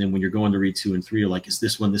 And then when you're going to read 2 and 3, you're like, is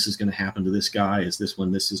this when this is going to happen to this guy? Is this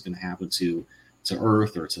when this is going to happen to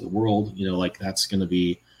Earth or to the world? Like that's going to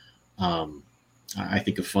be, I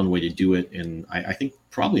think, a fun way to do it. And I think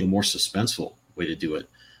probably a more suspenseful way to do it.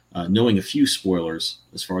 Knowing a few spoilers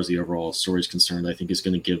as far as the overall story is concerned, I think is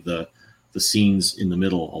going to give the scenes in the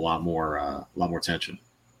middle a lot more tension.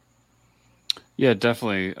 Yeah,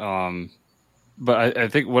 definitely. But I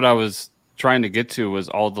think what I was trying to get to was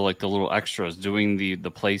all the little extras, doing the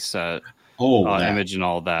play set image and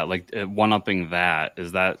all that, one-upping that.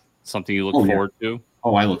 Is that something you look forward to?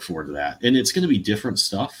 Oh, I look forward to that. And it's going to be different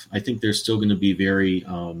stuff. I think there's still going to be very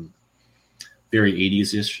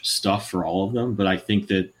 80s-ish stuff for all of them. But I think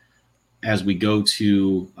that as we go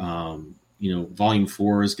to, volume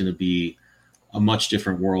 4 is going to be a much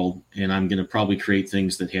different world. And I'm going to probably create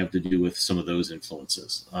things that have to do with some of those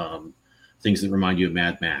influences. Things that remind you of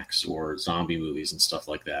Mad Max or zombie movies and stuff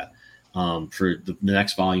like that. For the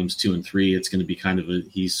next volumes 2 and 3, it's going to be kind of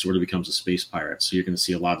he sort of becomes a space pirate. So you're going to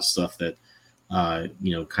see a lot of stuff that,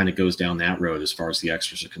 kind of goes down that road as far as the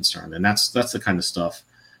extras are concerned. And that's the kind of stuff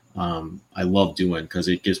I love doing, because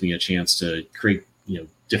it gives me a chance to create,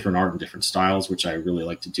 different art and different styles, which I really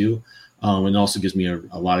like to do. And it also gives me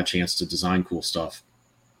a lot of chance to design cool stuff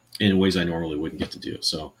in ways I normally wouldn't get to do.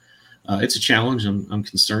 So it's a challenge. I'm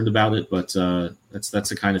concerned about it, but that's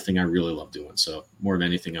the kind of thing I really love doing. So more than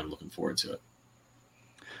anything, I'm looking forward to it.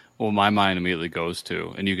 Well, my mind immediately goes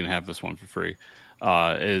to, and you can have this one for free,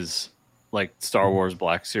 is like Star Wars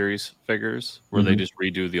Black Series figures, where they just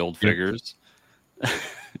redo the old figures.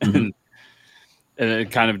 And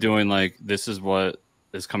it kind of doing this is what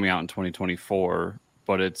is coming out in 2024,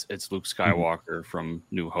 but it's Luke Skywalker from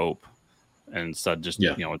New Hope, and instead just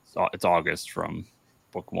it's August from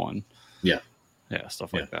book 1. Yeah,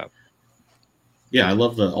 stuff like that. Yeah, I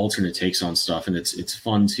love the alternate takes on stuff, and it's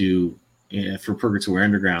fun to for Purgatory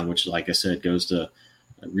Underground, which, like I said,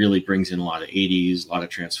 really brings in a lot of 80s, a lot of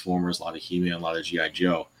Transformers, a lot of He-Man, a lot of G.I.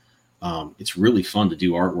 Joe. It's really fun to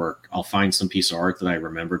do artwork. I'll find some piece of art that I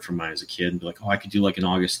remembered from when I was a kid and be like, oh, I could do an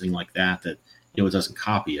August thing like that, it doesn't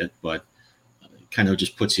copy it, but kind of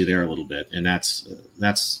just puts you there a little bit. And that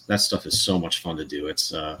stuff is so much fun to do.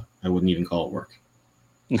 It's I wouldn't even call it work.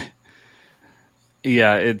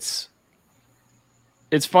 Yeah, it's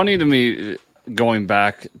funny to me, going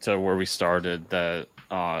back to where we started, that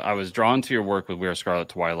I was drawn to your work with We Are Scarlet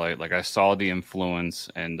Twilight. I saw the influence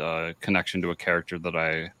and connection to a character that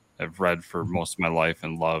I have read for most of my life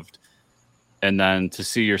and loved. And then to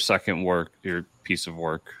see your second work, your piece of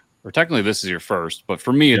work, or technically this is your first, but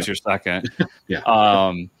for me, it's your second.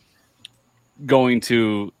 Going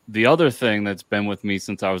to the other thing that's been with me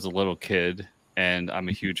since I was a little kid, and I'm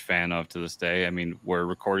a huge fan of to this day. I mean, we're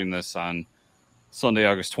recording this on Sunday,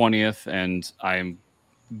 August 20th, and I'm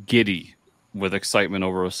giddy with excitement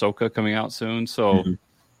over Ahsoka coming out soon. So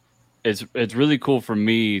it's really cool for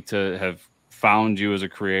me to have found you as a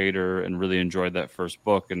creator and really enjoyed that first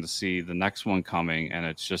book, and to see the next one coming. And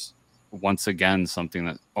it's just, once again, something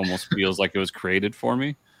that almost feels like it was created for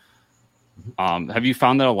me. Have you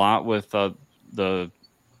found that a lot with the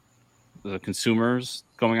consumers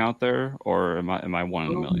going out there, or am I one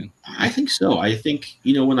in a million? I think so. I think,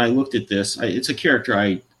 when I looked at this, it's a character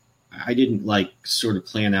I didn't sort of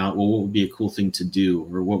plan out, well, what would be a cool thing to do,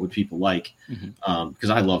 or what would people like? Because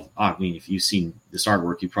if you've seen this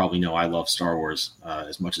artwork, you probably know I love Star Wars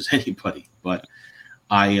as much as anybody. But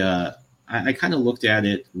I kind of looked at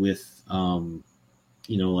it with, I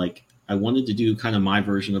wanted to do kind of my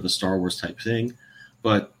version of a Star Wars type thing,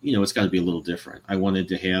 but it's got to be a little different. I wanted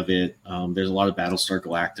to have it. There's a lot of Battlestar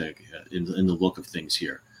Galactica in the look of things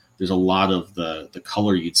here. There's a lot of the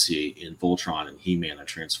color you'd see in Voltron and He-Man and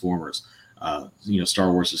Transformers.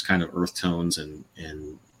 Star Wars is kind of earth tones and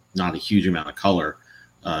not a huge amount of color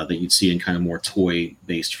that you'd see in kind of more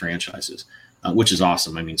toy-based franchises, which is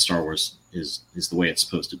awesome. I mean, Star Wars is the way it's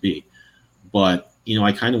supposed to be. But,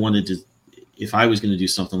 I kind of wanted to, if I was going to do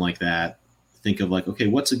something like that think of like, okay,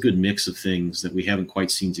 what's a good mix of things that we haven't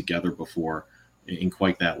quite seen together before in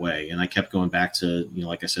quite that way. And I kept going back to,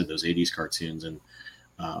 like I said, those 80s cartoons. And,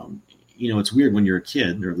 it's weird when you're a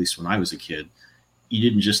kid, or at least when I was a kid, you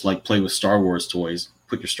didn't just like play with Star Wars toys,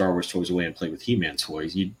 put your Star Wars toys away and play with He-Man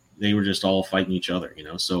toys. They were just all fighting each other,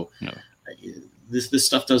 So this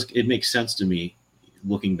stuff it makes sense to me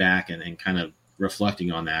looking back and kind of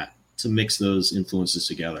reflecting on that to mix those influences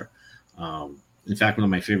together. In fact, one of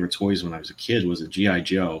my favorite toys when I was a kid was a G.I.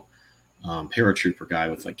 Joe paratrooper guy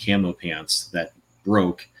with like camo pants that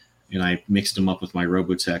broke, and I mixed him up with my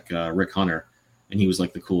Robotech Rick Hunter, and he was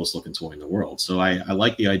like the coolest looking toy in the world. So I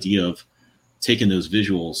like the idea of taking those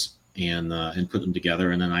visuals and put them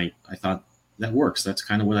together, and then I thought that works. That's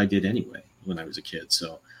kind of what I did anyway when I was a kid.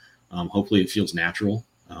 So hopefully it feels natural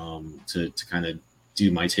to kind of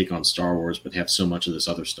do my take on Star Wars, but have so much of this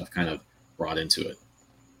other stuff kind of brought into it.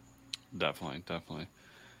 Definitely.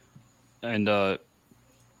 And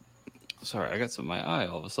sorry, I got some in my eye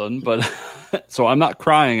all of a sudden, but so I'm not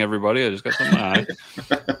crying, everybody. I just got some in my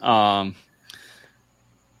eye.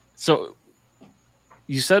 So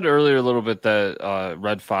you said earlier a little bit that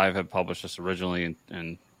Red 5 had published this originally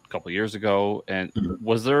in a couple of years ago, and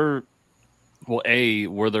was there? Well,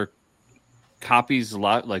 were there copies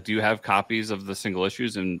like do you have copies of the single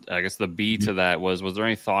issues? And I guess the B to that was there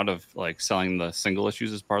any thought of like selling the single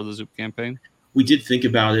issues as part of the Zoop campaign? We did think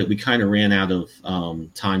about it. We kind of ran out of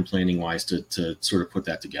time planning wise to sort of put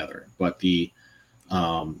that together. But we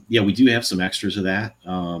do have some extras of that.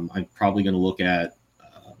 I'm probably going to look at,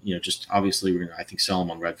 just obviously we're going to, I think, sell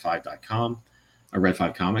them on red5.com or Red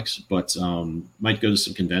 5 Comics, but might go to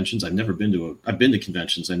some conventions. I've been to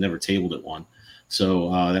conventions. I never tabled at one.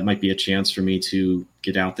 So that might be a chance for me to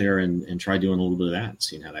get out there and try doing a little bit of that and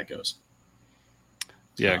seeing how that goes.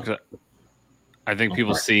 Yeah, because I think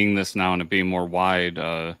people seeing this now and it being more wide,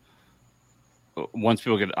 once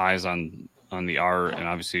people get eyes on the art and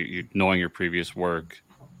obviously knowing your previous work,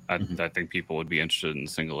 I think people would be interested in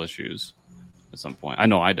single issues at some point. I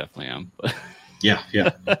know I definitely am. But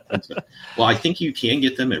Yeah. Well, I think you can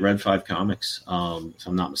get them at Red 5 Comics, if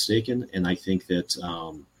I'm not mistaken. And I think that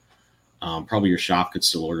probably your shop could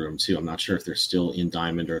still order them too. I'm not sure if they're still in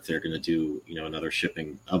Diamond or if they're going to do, another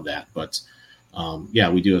shipping of that. But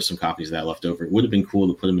we do have some copies of that left over. It would have been cool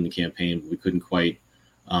to put them in the campaign, but we couldn't quite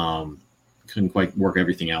work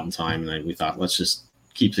everything out in time. And then we thought, let's just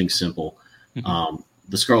keep things simple.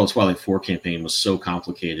 The Scarlet Twilight 4 campaign was so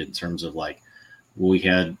complicated in terms of we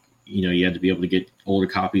had, you had to be able to get older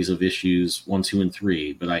copies of issues 1, 2, and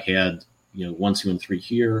 3. But I had, 1, 2, and 3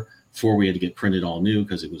 here. 4 we had to get printed all new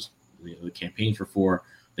because it was the campaign for 4.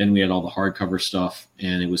 Then we had all the hardcover stuff,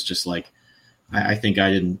 and it was just I think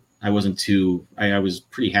I was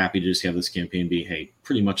pretty happy to just have this campaign be,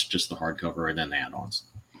 pretty much just the hardcover and then the add-ons.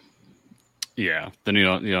 Yeah. Then you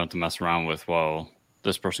don't have to mess around with,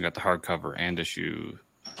 this person got the hardcover and issue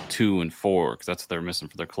 2 and 4 because that's what they're missing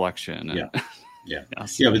for their collection. And Yeah,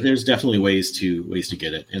 but there's definitely ways to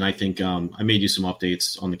get it, and I think I may do some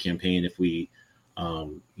updates on the campaign if we,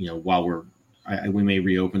 while we may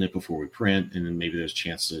reopen it before we print, and then maybe there's a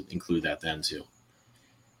chance to include that then too.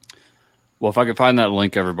 Well, if I can find that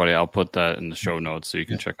link, everybody, I'll put that in the show notes so you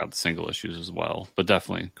can check out the single issues as well. But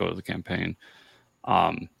definitely go to the campaign.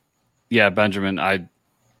 Benjamin, I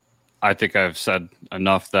think I've said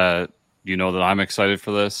enough that that I'm excited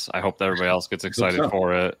for this. I hope that everybody else gets excited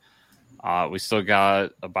for it. We still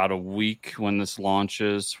got about a week when this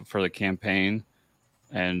launches for the campaign.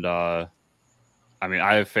 And, I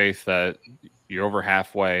have faith that you're over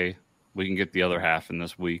halfway. We can get the other half in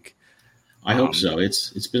this week. I hope so.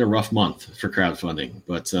 It's been a rough month for crowdfunding,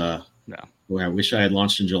 but I wish I had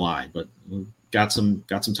launched in July, but we've got some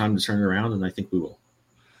time to turn it around, and I think we will.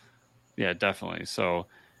 Yeah, definitely. So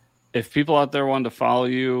if people out there want to follow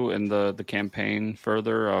you in the campaign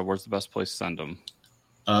further, where's the best place to send them?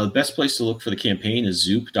 The best place to look for the campaign is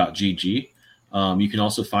zoop.gg. You can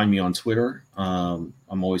also find me on Twitter. I'm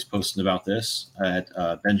always posting about this at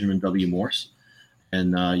Benjamin W. Morse.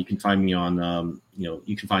 And you can find me on,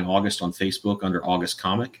 you can find August on Facebook under August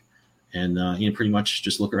Comic. And, pretty much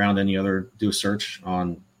just look around do a search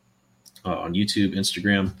on YouTube,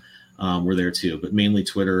 Instagram. We're there too, but mainly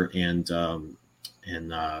Twitter and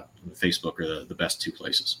Facebook are the best two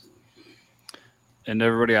places. And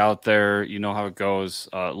everybody out there, you know how it goes.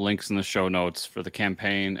 Links in the show notes for the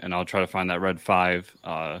campaign, and I'll try to find that Red 5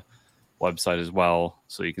 website as well,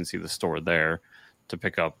 so you can see the store there to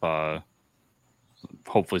pick up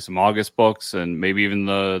hopefully some August books and maybe even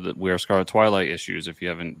the We Are Scarlet Twilight issues if you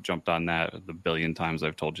haven't jumped on that the billion times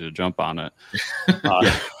I've told you to jump on it.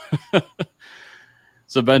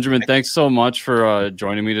 So Benjamin, thanks so much for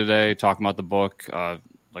joining me today, talking about the book.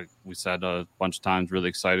 Like we said a bunch of times, really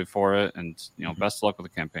excited for it, and best of luck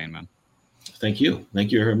with the campaign, man. Thank you for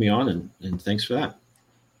having me on, and thanks for that.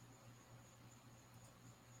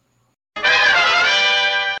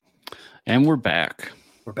 And we're back.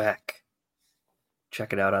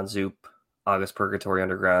 Check it out on Zoop. August Purgatory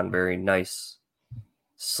Underground, very nice,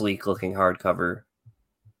 sleek looking hardcover.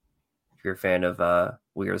 If you're a fan of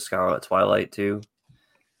We Are Scarlet Twilight too,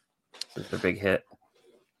 it's their big hit.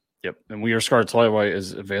 Yep, and We Are Scarlet Twilight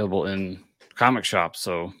is available in comic shops,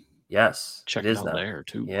 so yes, check it out there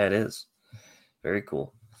too. Yeah, it is. Very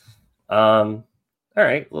cool. All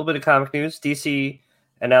right, a little bit of comic news. DC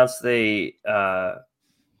announced they,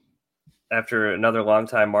 after another long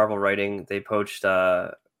time Marvel writing, they poached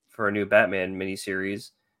for a new Batman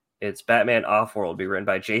miniseries. It's Batman Offworld, be written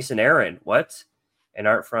by Jason Aaron. What? And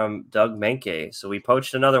art from Doug Menke. So we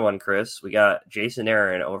poached another one, Chris. We got Jason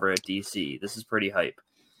Aaron over at DC. This is pretty hype.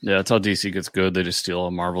 Yeah, that's how DC gets good. They just steal all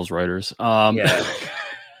Marvel's writers. Yeah.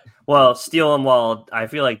 Well, steal them while I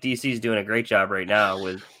feel like DC's doing a great job right now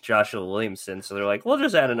with Joshua Williamson. So they're like, we'll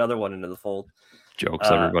just add another one into the fold. Jokes,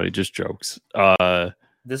 everybody. Just jokes.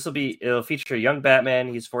 It'll feature a young Batman.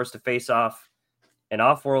 He's forced to face off an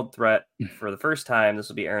off-world threat for the first time. This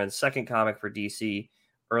will be Aaron's second comic for DC.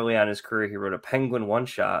 Early on in his career, he wrote a Penguin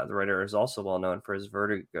one-shot. The writer is also well known for his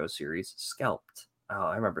Vertigo series, Scalped. Oh,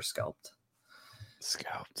 I remember Scalped.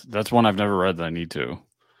 That's one I've never read that I need to.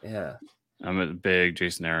 Yeah. I'm a big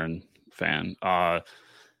Jason Aaron fan.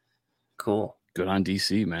 Cool. Good on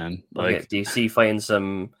DC, man. Like DC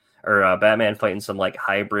fighting Batman fighting some like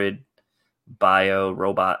hybrid bio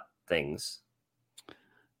robot things.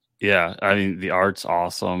 Yeah, I mean the art's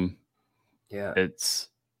awesome. Yeah.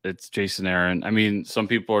 It's Jason Aaron. I mean, some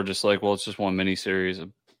people are just like, well, it's just one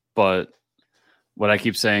miniseries. But what I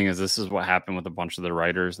keep saying is this is what happened with a bunch of the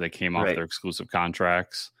writers. They came off their exclusive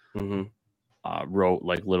contracts, wrote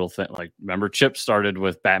like little thing. Like, remember, Chip started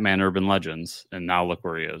with Batman Urban Legends, and now look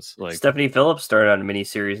where he is. Like Stephanie Phillips started on a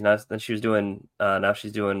miniseries, and then she was doing. Now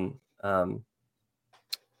she's doing. Well,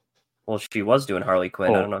 she was doing Harley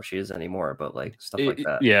Quinn. I don't know if she is anymore, but like stuff like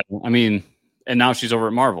that. Yeah, I mean. And now she's over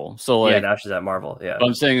at Marvel. So like, yeah, now she's at Marvel. Yeah, but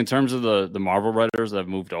I'm saying in terms of the Marvel writers that have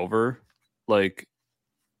moved over, like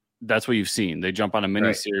that's what you've seen. They jump on a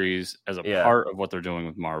miniseries as a part of what they're doing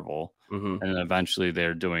with Marvel, and then eventually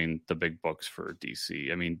they're doing the big books for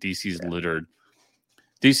DC. I mean, DC's littered.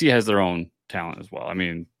 DC has their own talent as well. I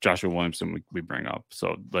mean, Joshua Williamson we bring up.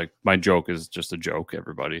 So like my joke is just a joke,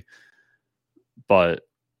 everybody. But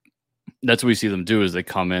that's what we see them do is they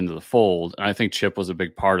come into the fold. And I think Chip was a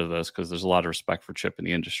big part of this because there's a lot of respect for Chip in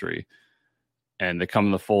the industry. And they come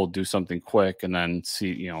in the fold, do something quick, and then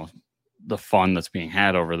see, the fun that's being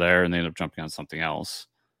had over there, and they end up jumping on something else.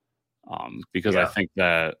 Because I think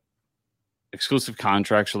that exclusive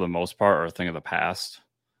contracts for the most part are a thing of the past.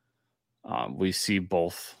 We see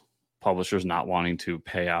both publishers not wanting to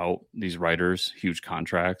pay out these writers huge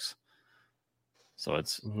contracts. So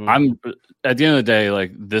it's I'm at the end of the day,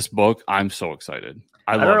 like this book, I'm so excited.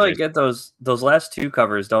 I don't really get those last two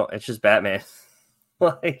covers. It's just Batman.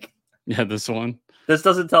 Like this one. This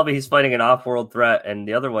doesn't tell me he's fighting an off-world threat, and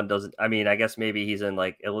the other one doesn't. I mean, I guess maybe he's in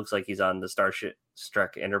it looks like he's on the Starship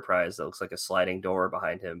Trek Enterprise. That looks like a sliding door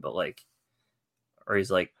behind him, but or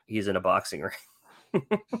he's in a boxing ring.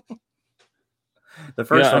 The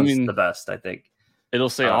first one's the best, I think. It'll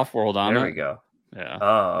say off-world on it. There we go. Yeah.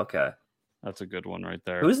 Oh, okay. That's a good one right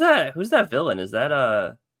there. Who's that? Who's that villain? Is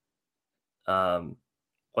that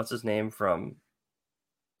what's his name from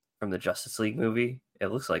the Justice League movie? It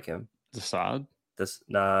looks like him. Desaad? Who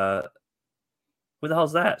the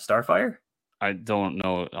hell's that? Starfire? I don't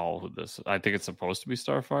know at all who this is. I think it's supposed to be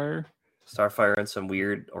Starfire. Starfire in some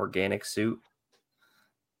weird organic suit.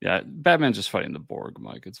 Yeah, Batman's just fighting the Borg,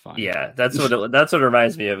 Mike. It's fine. Yeah, that's what it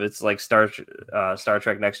reminds me of. It's like Star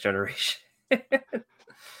Trek Next Generation.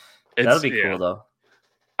 That'll be cool, though.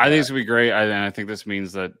 I think it's going to be great. I think this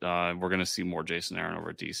means that we're going to see more Jason Aaron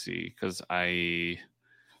over at DC because I'm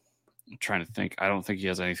trying to think. I don't think he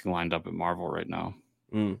has anything lined up at Marvel right now.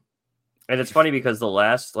 And it's funny because the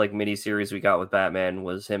last miniseries we got with Batman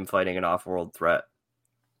was him fighting an off-world threat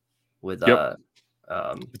with Gary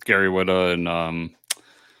Whitta and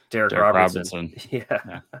Derek Robinson.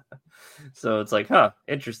 Yeah. So it's like,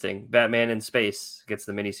 interesting. Batman in space gets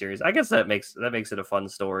the miniseries. I guess that makes it a fun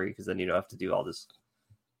story because then you don't have to do all this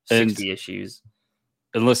 60 issues.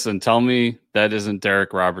 And listen, tell me that isn't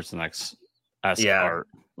Derek Robertson's art. Yeah,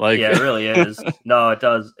 it really is. No, it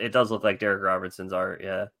does. It does look like Derek Robertson's art.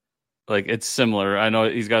 Yeah. It's similar. I know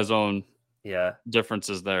he's got his own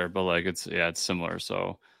differences there, but it's similar.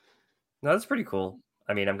 So no, that's pretty cool.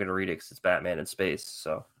 I mean, I'm going to read it because it's Batman in space.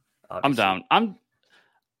 So obviously. I'm down.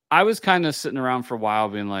 I was kind of sitting around for a while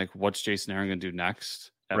being like, what's Jason Aaron going to do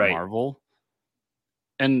next at Marvel?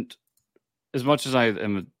 And as much as I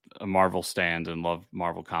am a Marvel stand and love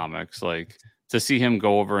Marvel comics, like to see him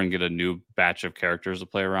go over and get a new batch of characters to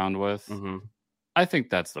play around with, I think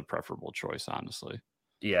that's the preferable choice, honestly.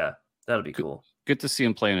 Yeah, that'll be cool. Get to see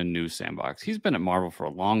him play in a new sandbox. He's been at Marvel for a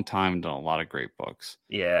long time and done a lot of great books.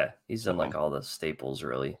 Yeah, he's done like all the staples,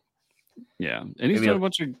 really. Yeah, and he's doing a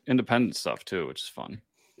bunch of independent stuff too, which is fun.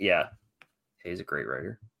 Yeah, he's a great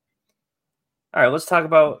writer. All right, let's talk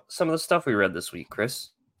about some of the stuff we read this week, Chris.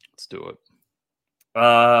 Let's do it.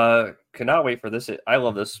 Cannot wait for this. I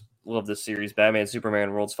love this series. Batman,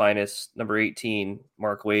 Superman, World's Finest, number 18,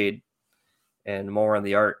 Mark Waid, and more on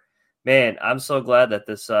the art. Man, I'm so glad that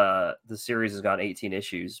this series has gone 18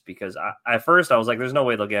 issues because at first I was like, there's no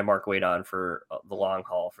way they'll get Mark Waid on for the long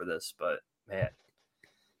haul for this, but man,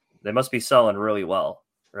 they must be selling really well,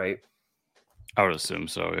 right? I would assume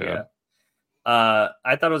so, yeah.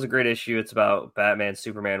 I thought it was a great issue. It's about Batman,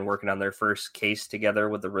 Superman working on their first case together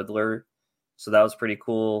with the Riddler. So that was pretty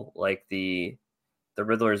cool. Like the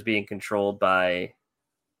Riddler is being controlled by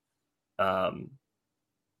some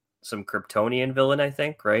Kryptonian villain, I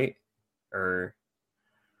think, right? Or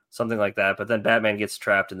something like that. But then Batman gets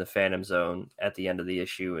trapped in the Phantom Zone at the end of the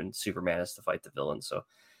issue, and Superman has to fight the villain. So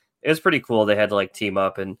it was pretty cool. They had to like team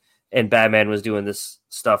up, and Batman was doing this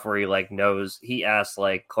stuff where he asked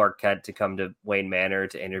like Clark Kent to come to Wayne Manor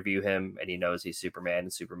to interview him, and he knows he's Superman,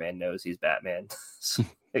 and Superman knows he's Batman. So,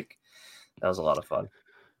 like, that was a lot of fun.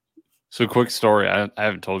 So, quick story. I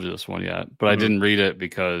haven't told you this one yet, but I didn't read it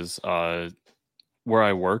because where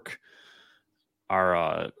I work,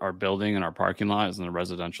 our building and our parking lot is in a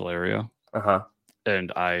residential area.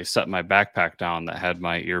 And I set my backpack down that had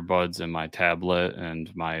my earbuds and my tablet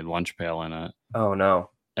and my lunch pail in it. Oh no.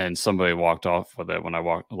 And somebody walked off with it when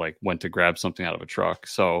I went to grab something out of a truck.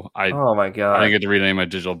 So oh my God, I didn't get to read any of my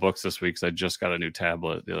digital books this week because I just got a new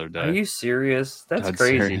tablet the other day. Are you serious? That's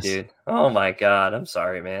crazy, dude. Oh my God, I'm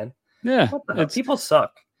sorry, man. Yeah, people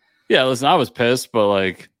suck. Yeah, listen, I was pissed, but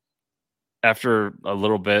like after a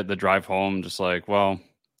little bit, the drive home, just like, well,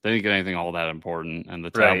 they didn't get anything all that important, and the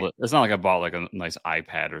tablet. It's not like I bought like a nice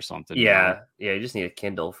iPad or something. Yeah, you just need a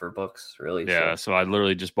Kindle for books, really. Yeah, so I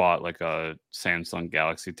literally just bought like a Samsung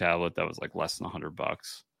Galaxy tablet that was like less than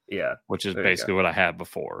 $100. Yeah, which is basically what I had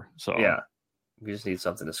before. So yeah, you just need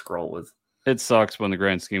something to scroll with. It sucks, but in the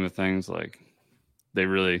grand scheme of things, like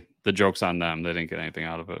the joke's on them. They didn't get anything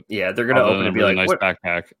out of it. Yeah, they're gonna open it and be really like, nice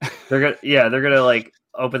backpack. They're gonna like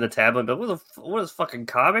open the tablet, but what is fucking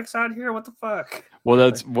comics on here? What the fuck? Well,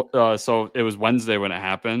 that's so it was Wednesday when it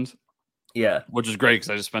happened. Yeah, which is great because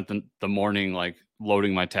I just spent the morning like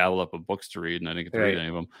loading my tablet up with books to read, and I didn't get to read any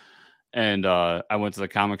of them. And I went to the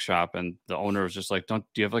comic shop, and the owner was just like, do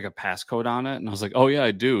you have like a passcode on it? And I was like, oh yeah,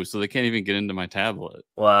 I do. So they can't even get into my tablet.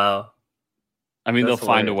 Wow. I mean, they'll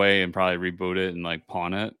find a way and probably reboot it and like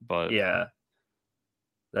pawn it, but yeah,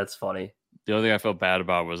 that's funny. The only thing I felt bad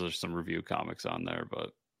about was there's some review comics on there,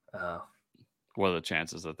 but what are the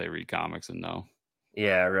chances that they read comics and know?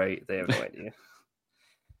 Yeah, right. They have no idea.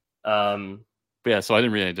 But yeah, so I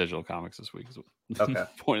didn't read any digital comics this week. Okay.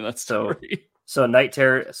 Point of that story. So Night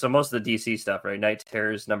Terror. So most of the DC stuff, right? Night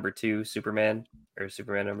Terror's number 2, Superman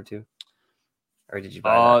number 2. Or did you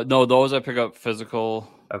buy that? No, those I pick up physical,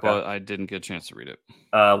 but I didn't get a chance to read it.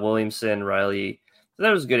 Williamson, Riley. So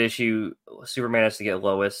that was a good issue. Superman has to get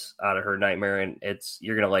Lois out of her nightmare, and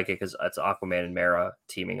you're gonna like it because it's Aquaman and Mara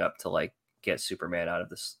teaming up to like get Superman out of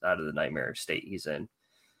the nightmare state he's in.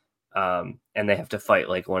 And they have to fight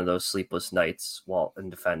like one of those sleepless nights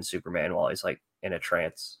and defend Superman while he's like in a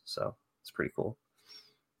trance. So it's pretty cool.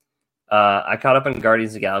 I caught up in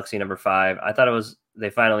Guardians of the Galaxy number 5. I thought they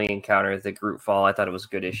finally encountered the Groot fall. I thought it was a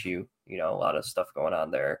good issue. A lot of stuff going on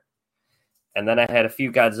there. And then I had a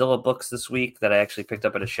few Godzilla books this week that I actually picked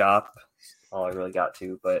up at a shop. All I really got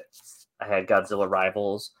to, but I had Godzilla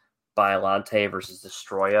Rivals, Biollante versus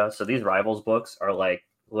Destroya. So these Rivals books are like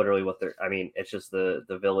literally it's just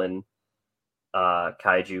the villain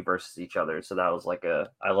kaiju versus each other. So that was like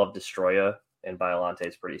I love Destroya, and Biollante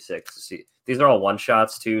is pretty sick to see. These are all one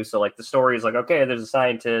shots too. So like the story is like, okay, there's a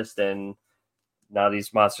scientist and now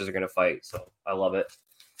these monsters are going to fight. So I love it.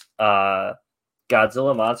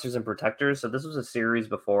 Godzilla Monsters and Protectors. So this was a series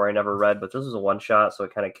before I never read, but this was a one shot. So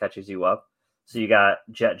it kind of catches you up. So you got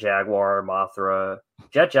Jet Jaguar, Mothra.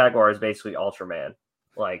 Jet Jaguar is basically Ultraman.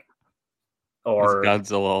 It's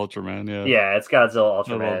Godzilla Ultraman. Yeah. Yeah. It's Godzilla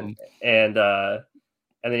Ultraman. And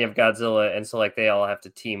then you have Godzilla. And so like they all have to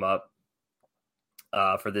team up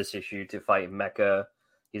for this issue to fight Mecha.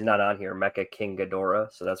 he's not on here, Mecha King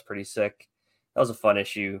Ghidorah, so that's pretty sick. That was a fun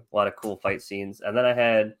issue, a lot of cool fight scenes. And then I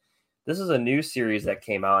had, this is a new series that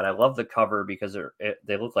came out, and I love the cover because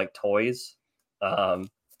they look like toys.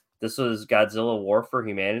 This was Godzilla War for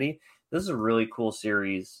Humanity. This is a really cool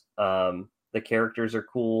series. The characters are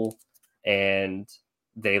cool, and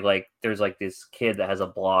there's like this kid that has a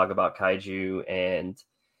blog about kaiju, and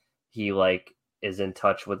he like is in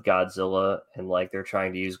touch with Godzilla, and like they're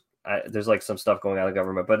trying to use. There's like some stuff going on in the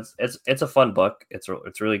government, but it's a fun book. It's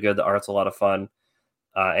really good. The art's a lot of fun.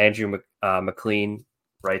 Andrew McLean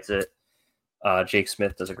writes it. Jake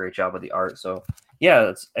Smith does a great job with the art. So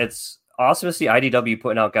yeah, it's awesome to see IDW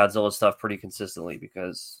putting out Godzilla stuff pretty consistently,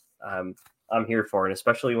 because I'm here for it,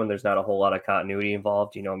 especially when there's not a whole lot of continuity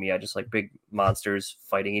involved. You know me, I just like big monsters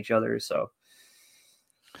fighting each other. So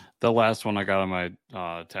the last one I got on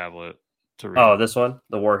my tablet to read. Oh, this one,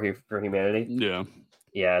 The War for Humanity.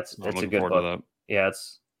 Yeah, it's a good book. Yeah,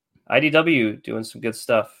 it's IDW doing some good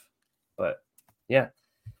stuff. But yeah,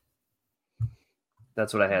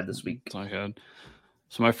 that's what I had this week. I had.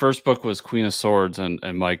 So my first book was Queen of Swords, and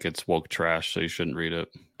Mike, it's woke trash, so you shouldn't read it.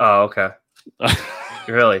 Oh, okay.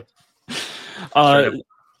 Really?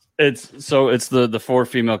 It's the 4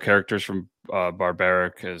 female characters from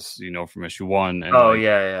Barbaric, as you know from issue 1. And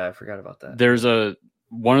yeah, I forgot about that. There's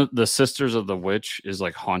one of the sisters of the witch is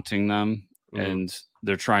like haunting them, and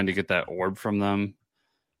they're trying to get that orb from them.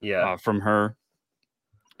 Yeah, from her.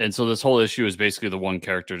 And so this whole issue is basically the one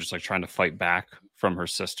character just like trying to fight back from her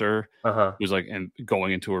sister, who's like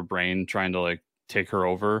going into her brain, trying to like take her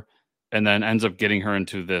over, and then ends up getting her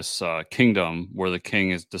into this kingdom where the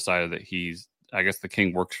king has decided that I guess the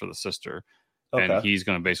king works for the sister, and he's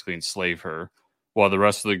going to basically enslave her, while the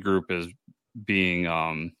rest of the group is being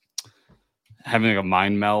having like a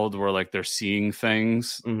mind meld where like they're seeing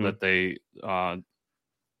things that they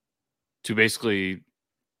to basically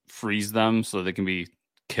freeze them so they can be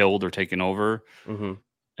killed or taken over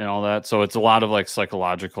and all that. So it's a lot of like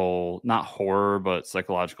psychological, not horror, but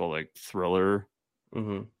psychological like thriller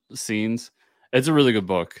scenes. It's a really good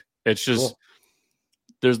book. It's just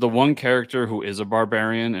there's the one character who is a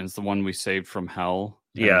barbarian, and it's the one we saved from hell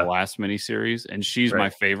in the last miniseries, and she's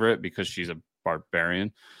my favorite because she's a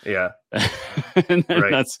barbarian. Yeah. And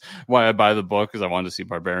that's why I buy the book, because I wanted to see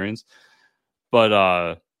barbarians. But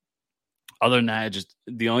other than that, just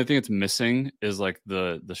the only thing it's missing is like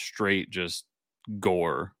the straight just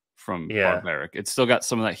gore from Barbaric. It's still got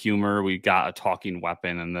some of that humor. We got a talking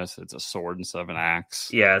weapon in this. It's a sword instead of an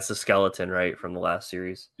axe. Yeah, it's a skeleton, right, from the last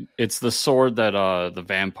series. It's the sword that the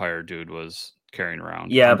vampire dude was carrying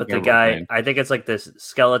around. Yeah, but the guy, I think it's like this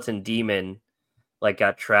skeleton demon like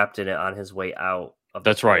got trapped in it on his way out of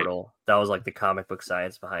the portal. Right. That was like the comic book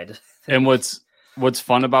science behind it. And what's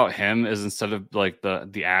fun about him is instead of like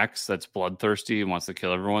the axe that's bloodthirsty and wants to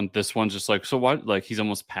kill everyone, this one's just like, so what? Like he's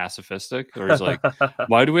almost pacifistic, or he's like,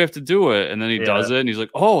 why do we have to do it? And then he does it, and he's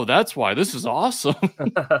like, oh, that's why. This is awesome.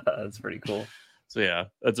 That's pretty cool. So yeah,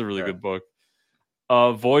 that's a really good book.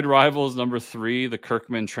 Void Rivals #3, the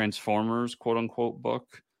Kirkman Transformers quote unquote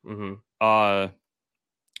book.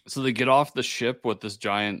 So they get off the ship with this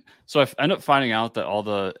giant. So I end up finding out that all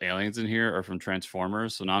the aliens in here are from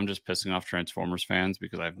Transformers. So now I'm just pissing off Transformers fans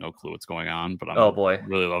because I have no clue what's going on. But I'm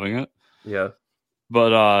really loving it. Yeah.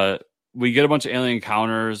 But we get a bunch of alien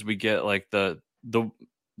encounters. We get like the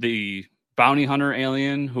bounty hunter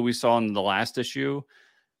alien who we saw in the last issue.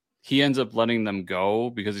 He ends up letting them go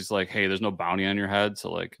because he's like, hey, there's no bounty on your head.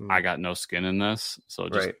 So like, I got no skin in this. So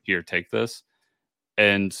just here, take this.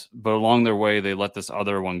 But along their way, they let this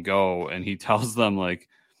other one go, and he tells them like,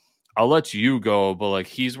 I'll let you go, but like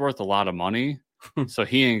he's worth a lot of money, so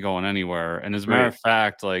he ain't going anywhere. And as a matter of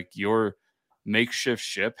fact, like your makeshift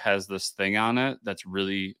ship has this thing on it that's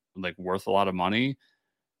really like worth a lot of money,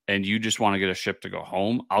 and you just want to get a ship to go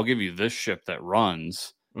home. I'll give you this ship that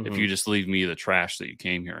runs if you just leave me the trash that you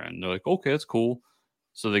came here in. They're like, okay, that's cool.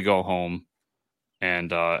 So they go home,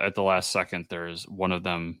 and at the last second, there's one of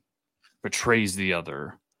them betrays the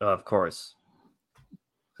other. Of course,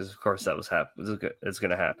 because of course that was it's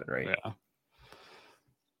going to happen, right? Yeah.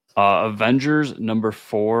 Avengers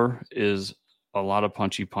 #4 is a lot of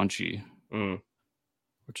punchy,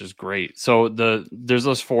 which is great. So there's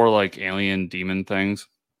those 4 like alien demon things.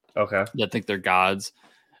 Okay. That think they're gods,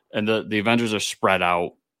 and the Avengers are spread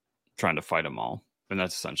out trying to fight them all, and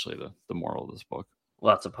that's essentially the moral of this book.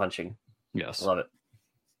 Lots of punching. Yes, love it.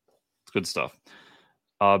 It's good stuff.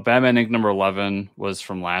 Batman Inc. #11 was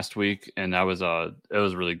from last week, and that was it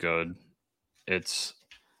was really good. It's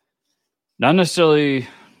not necessarily.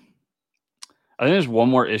 I think there's one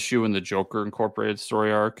more issue in the Joker Incorporated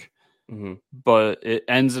story arc, but it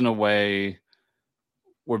ends in a way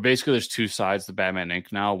where basically there's two sides to Batman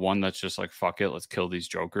Inc. now. One that's just like, fuck it, let's kill these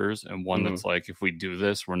Jokers. And one that's like, if we do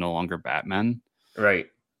this, we're no longer Batman. Right.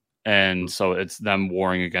 And so it's them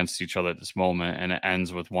warring against each other at this moment. And it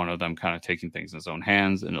ends with one of them kind of taking things in his own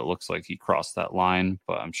hands. And it looks like he crossed that line,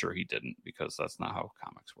 but I'm sure he didn't, because that's not how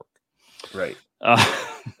comics work. Right.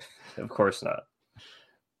 Of course not.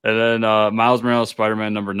 And then Miles Morales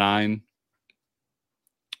Spider-Man #9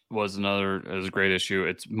 was a great issue.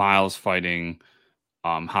 It's Miles fighting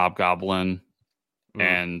Hobgoblin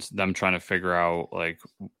and them trying to figure out like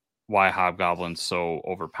why Hobgoblin's so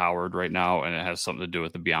overpowered right now, and it has something to do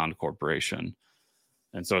with the Beyond Corporation.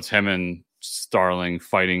 And so it's him and Starling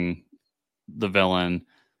fighting the villain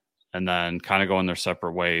and then kind of going their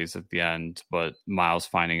separate ways at the end, but Miles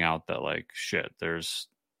finding out that like, shit, there's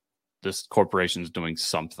this corporation's doing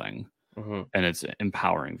something and it's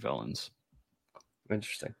empowering villains.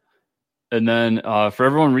 Interesting. And then for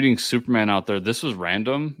everyone reading Superman out there, this was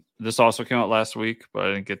random. This also came out last week, but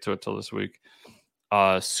I didn't get to it till this week.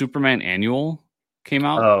 Superman Annual came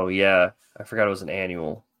out. Oh, yeah. I forgot it was an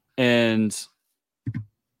annual. And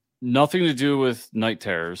nothing to do with Night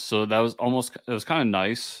Terrors. So that was it was kind of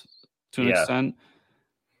nice to an extent.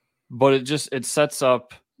 But it sets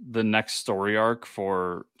up the next story arc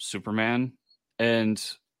for Superman. And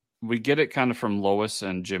we get it kind of from Lois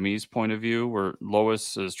and Jimmy's point of view, where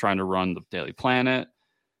Lois is trying to run the Daily Planet.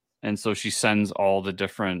 And so she sends all the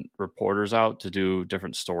different reporters out to do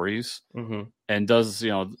different stories and does,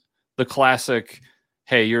 the classic,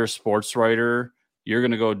 hey, you're a sports writer. You're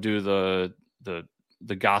going to go do the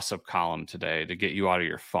gossip column today to get you out of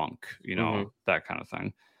your funk, that kind of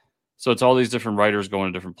thing. So it's all these different writers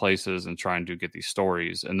going to different places and trying to get these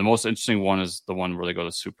stories. And the most interesting one is the one where they go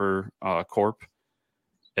to Super Corp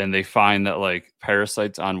and they find that like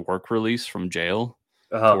Parasite's on work release from jail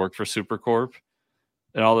to work for Super Corp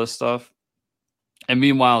and all this stuff. And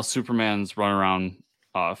meanwhile, Superman's running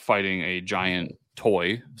around fighting a giant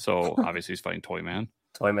toy. So obviously he's fighting Toyman.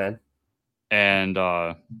 And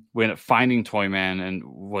we end up finding Toyman. And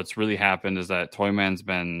what's really happened is that Toyman's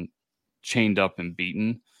been chained up and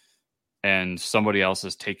beaten. And somebody else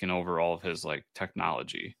has taken over all of his like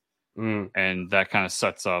technology. And that kind of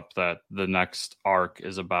sets up that the next arc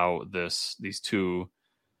is about these two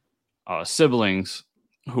siblings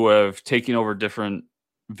who have taken over different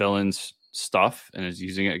villains' stuff and is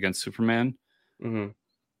using it against Superman.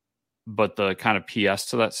 But the kind of PS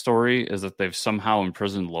to that story is that they've somehow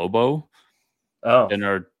imprisoned Lobo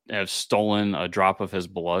and have stolen a drop of his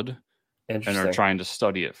blood and are trying to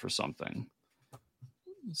study it for something.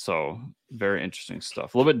 So very interesting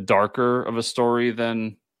stuff. A little bit darker of a story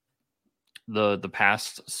than the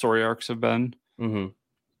past story arcs have been.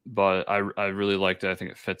 But I really liked it. I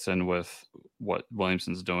think it fits in with what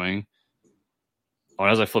Williamson's doing. Oh,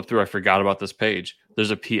 as I flip through, I forgot about this page.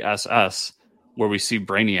 There's a PSS where we see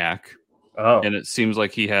Brainiac. And it seems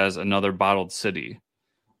like he has another bottled city.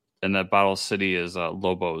 And that bottled city is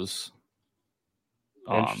Lobo's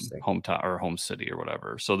hometown or home city or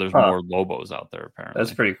whatever. So there's more Lobos out there, apparently.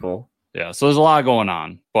 That's pretty cool. Yeah, so there's a lot going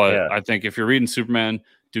on. But I think if you're reading Superman,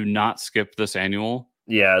 do not skip this annual.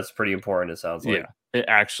 Yeah, it's pretty important, it sounds like. Yeah, it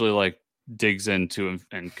actually like digs into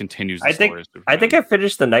and continues the story of Superman. I think I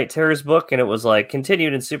finished the Night Terrors book and it was like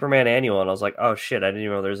continued in Superman Annual, and I was like, oh shit, I didn't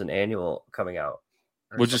even know there's an annual coming out.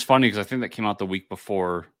 Which is funny because I think that came out the week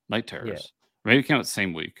before Night Terrors. Yeah. Maybe it came out the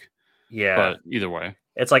same week. Yeah. But either way.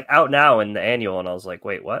 It's like out now in the annual, and I was like,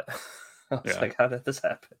 wait, what? I was like, how did this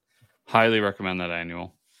happen? Highly recommend that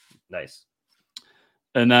annual. Nice.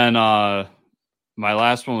 And then my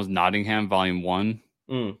last one was Nottingham Volume 1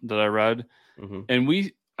 that I read.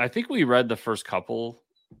 And I think we read the first couple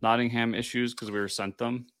Nottingham issues because we were sent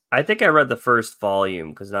them. I think I read the first volume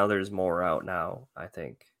because now there's more out now, I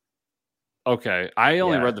think. Okay. I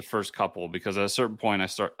only read the first couple because at a certain point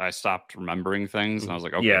I stopped remembering things and I was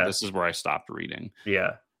like, okay, this is where I stopped reading.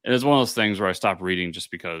 Yeah. And it's one of those things where I stopped reading just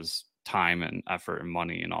because time and effort and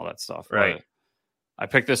money and all that stuff. Right. But I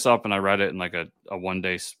picked this up and I read it in like a one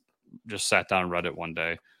day, just sat down and read it one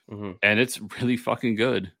day. And it's really fucking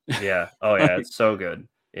good. Yeah. Oh yeah. It's so good.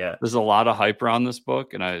 Yeah. There's a lot of hype around this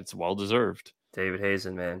book and it's well deserved. David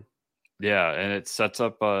Hazen, man. Yeah. And it sets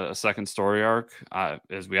up a second story arc,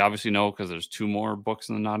 as we obviously know, because there's 2 more books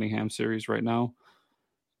in the Nottingham series right now.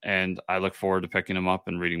 And I look forward to picking them up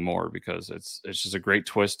and reading more because it's just a great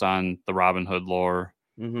twist on the Robin Hood lore.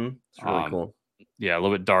 It's really cool. Yeah. A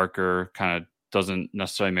little bit darker, kind of doesn't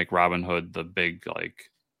necessarily make Robin Hood the big, like,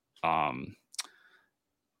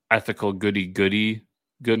 ethical good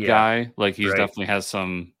guy. Like he's definitely has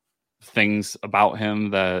some things about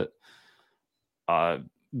him that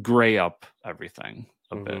gray up everything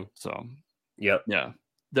a bit. So yeah,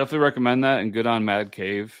 definitely recommend that, and good on Mad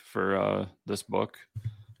Cave for this book.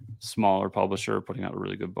 Smaller publisher putting out a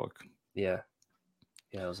really good book. Yeah,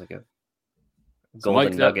 it was like a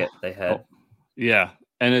golden nugget they had. Yeah,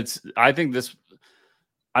 and I think this,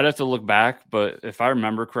 I'd have to look back, but if I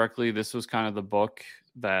remember correctly, this was kind of the book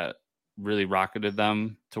that really rocketed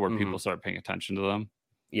them to where people started paying attention to them.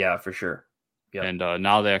 Yeah, for sure. Yep. And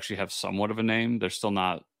now they actually have somewhat of a name. They're still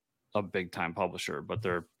not a big time publisher, but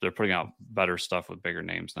they're putting out better stuff with bigger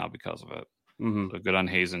names now because of it. So good on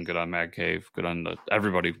Hazen, good on Mad Cave, good on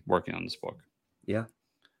everybody working on this book. Yeah.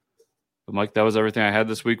 But Mike, that was everything I had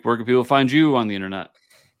this week. Where can people find you on the internet?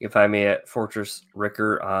 You can find me at Fortress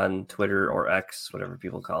Ricker on Twitter or X, whatever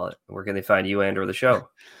people call it. Where can they find you and or the show?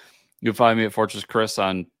 You can find me at Fortress Chris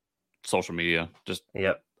on social media. Just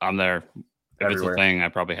I'm there. If everywhere. It's a thing, I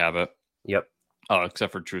probably have it. Yep. Oh,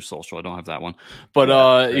 except for True Social, I don't have that one.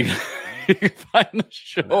 But you can find the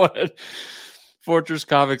show at Fortress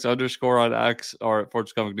Comics _ on X or at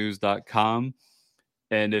fortresscomicnews.com.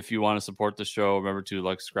 And if you want to support the show, remember to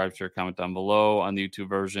like, subscribe, share, comment down below on the YouTube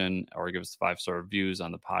version, or give us 5-star reviews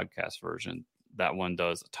on the podcast version. That one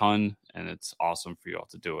does a ton, and it's awesome for you all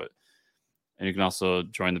to do it. And you can also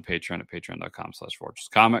join the Patreon at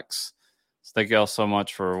patreon.com/fortresscomics. So thank you all so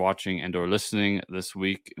much for watching and or listening this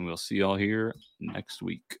week, and we'll see y'all here next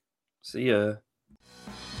week. See ya.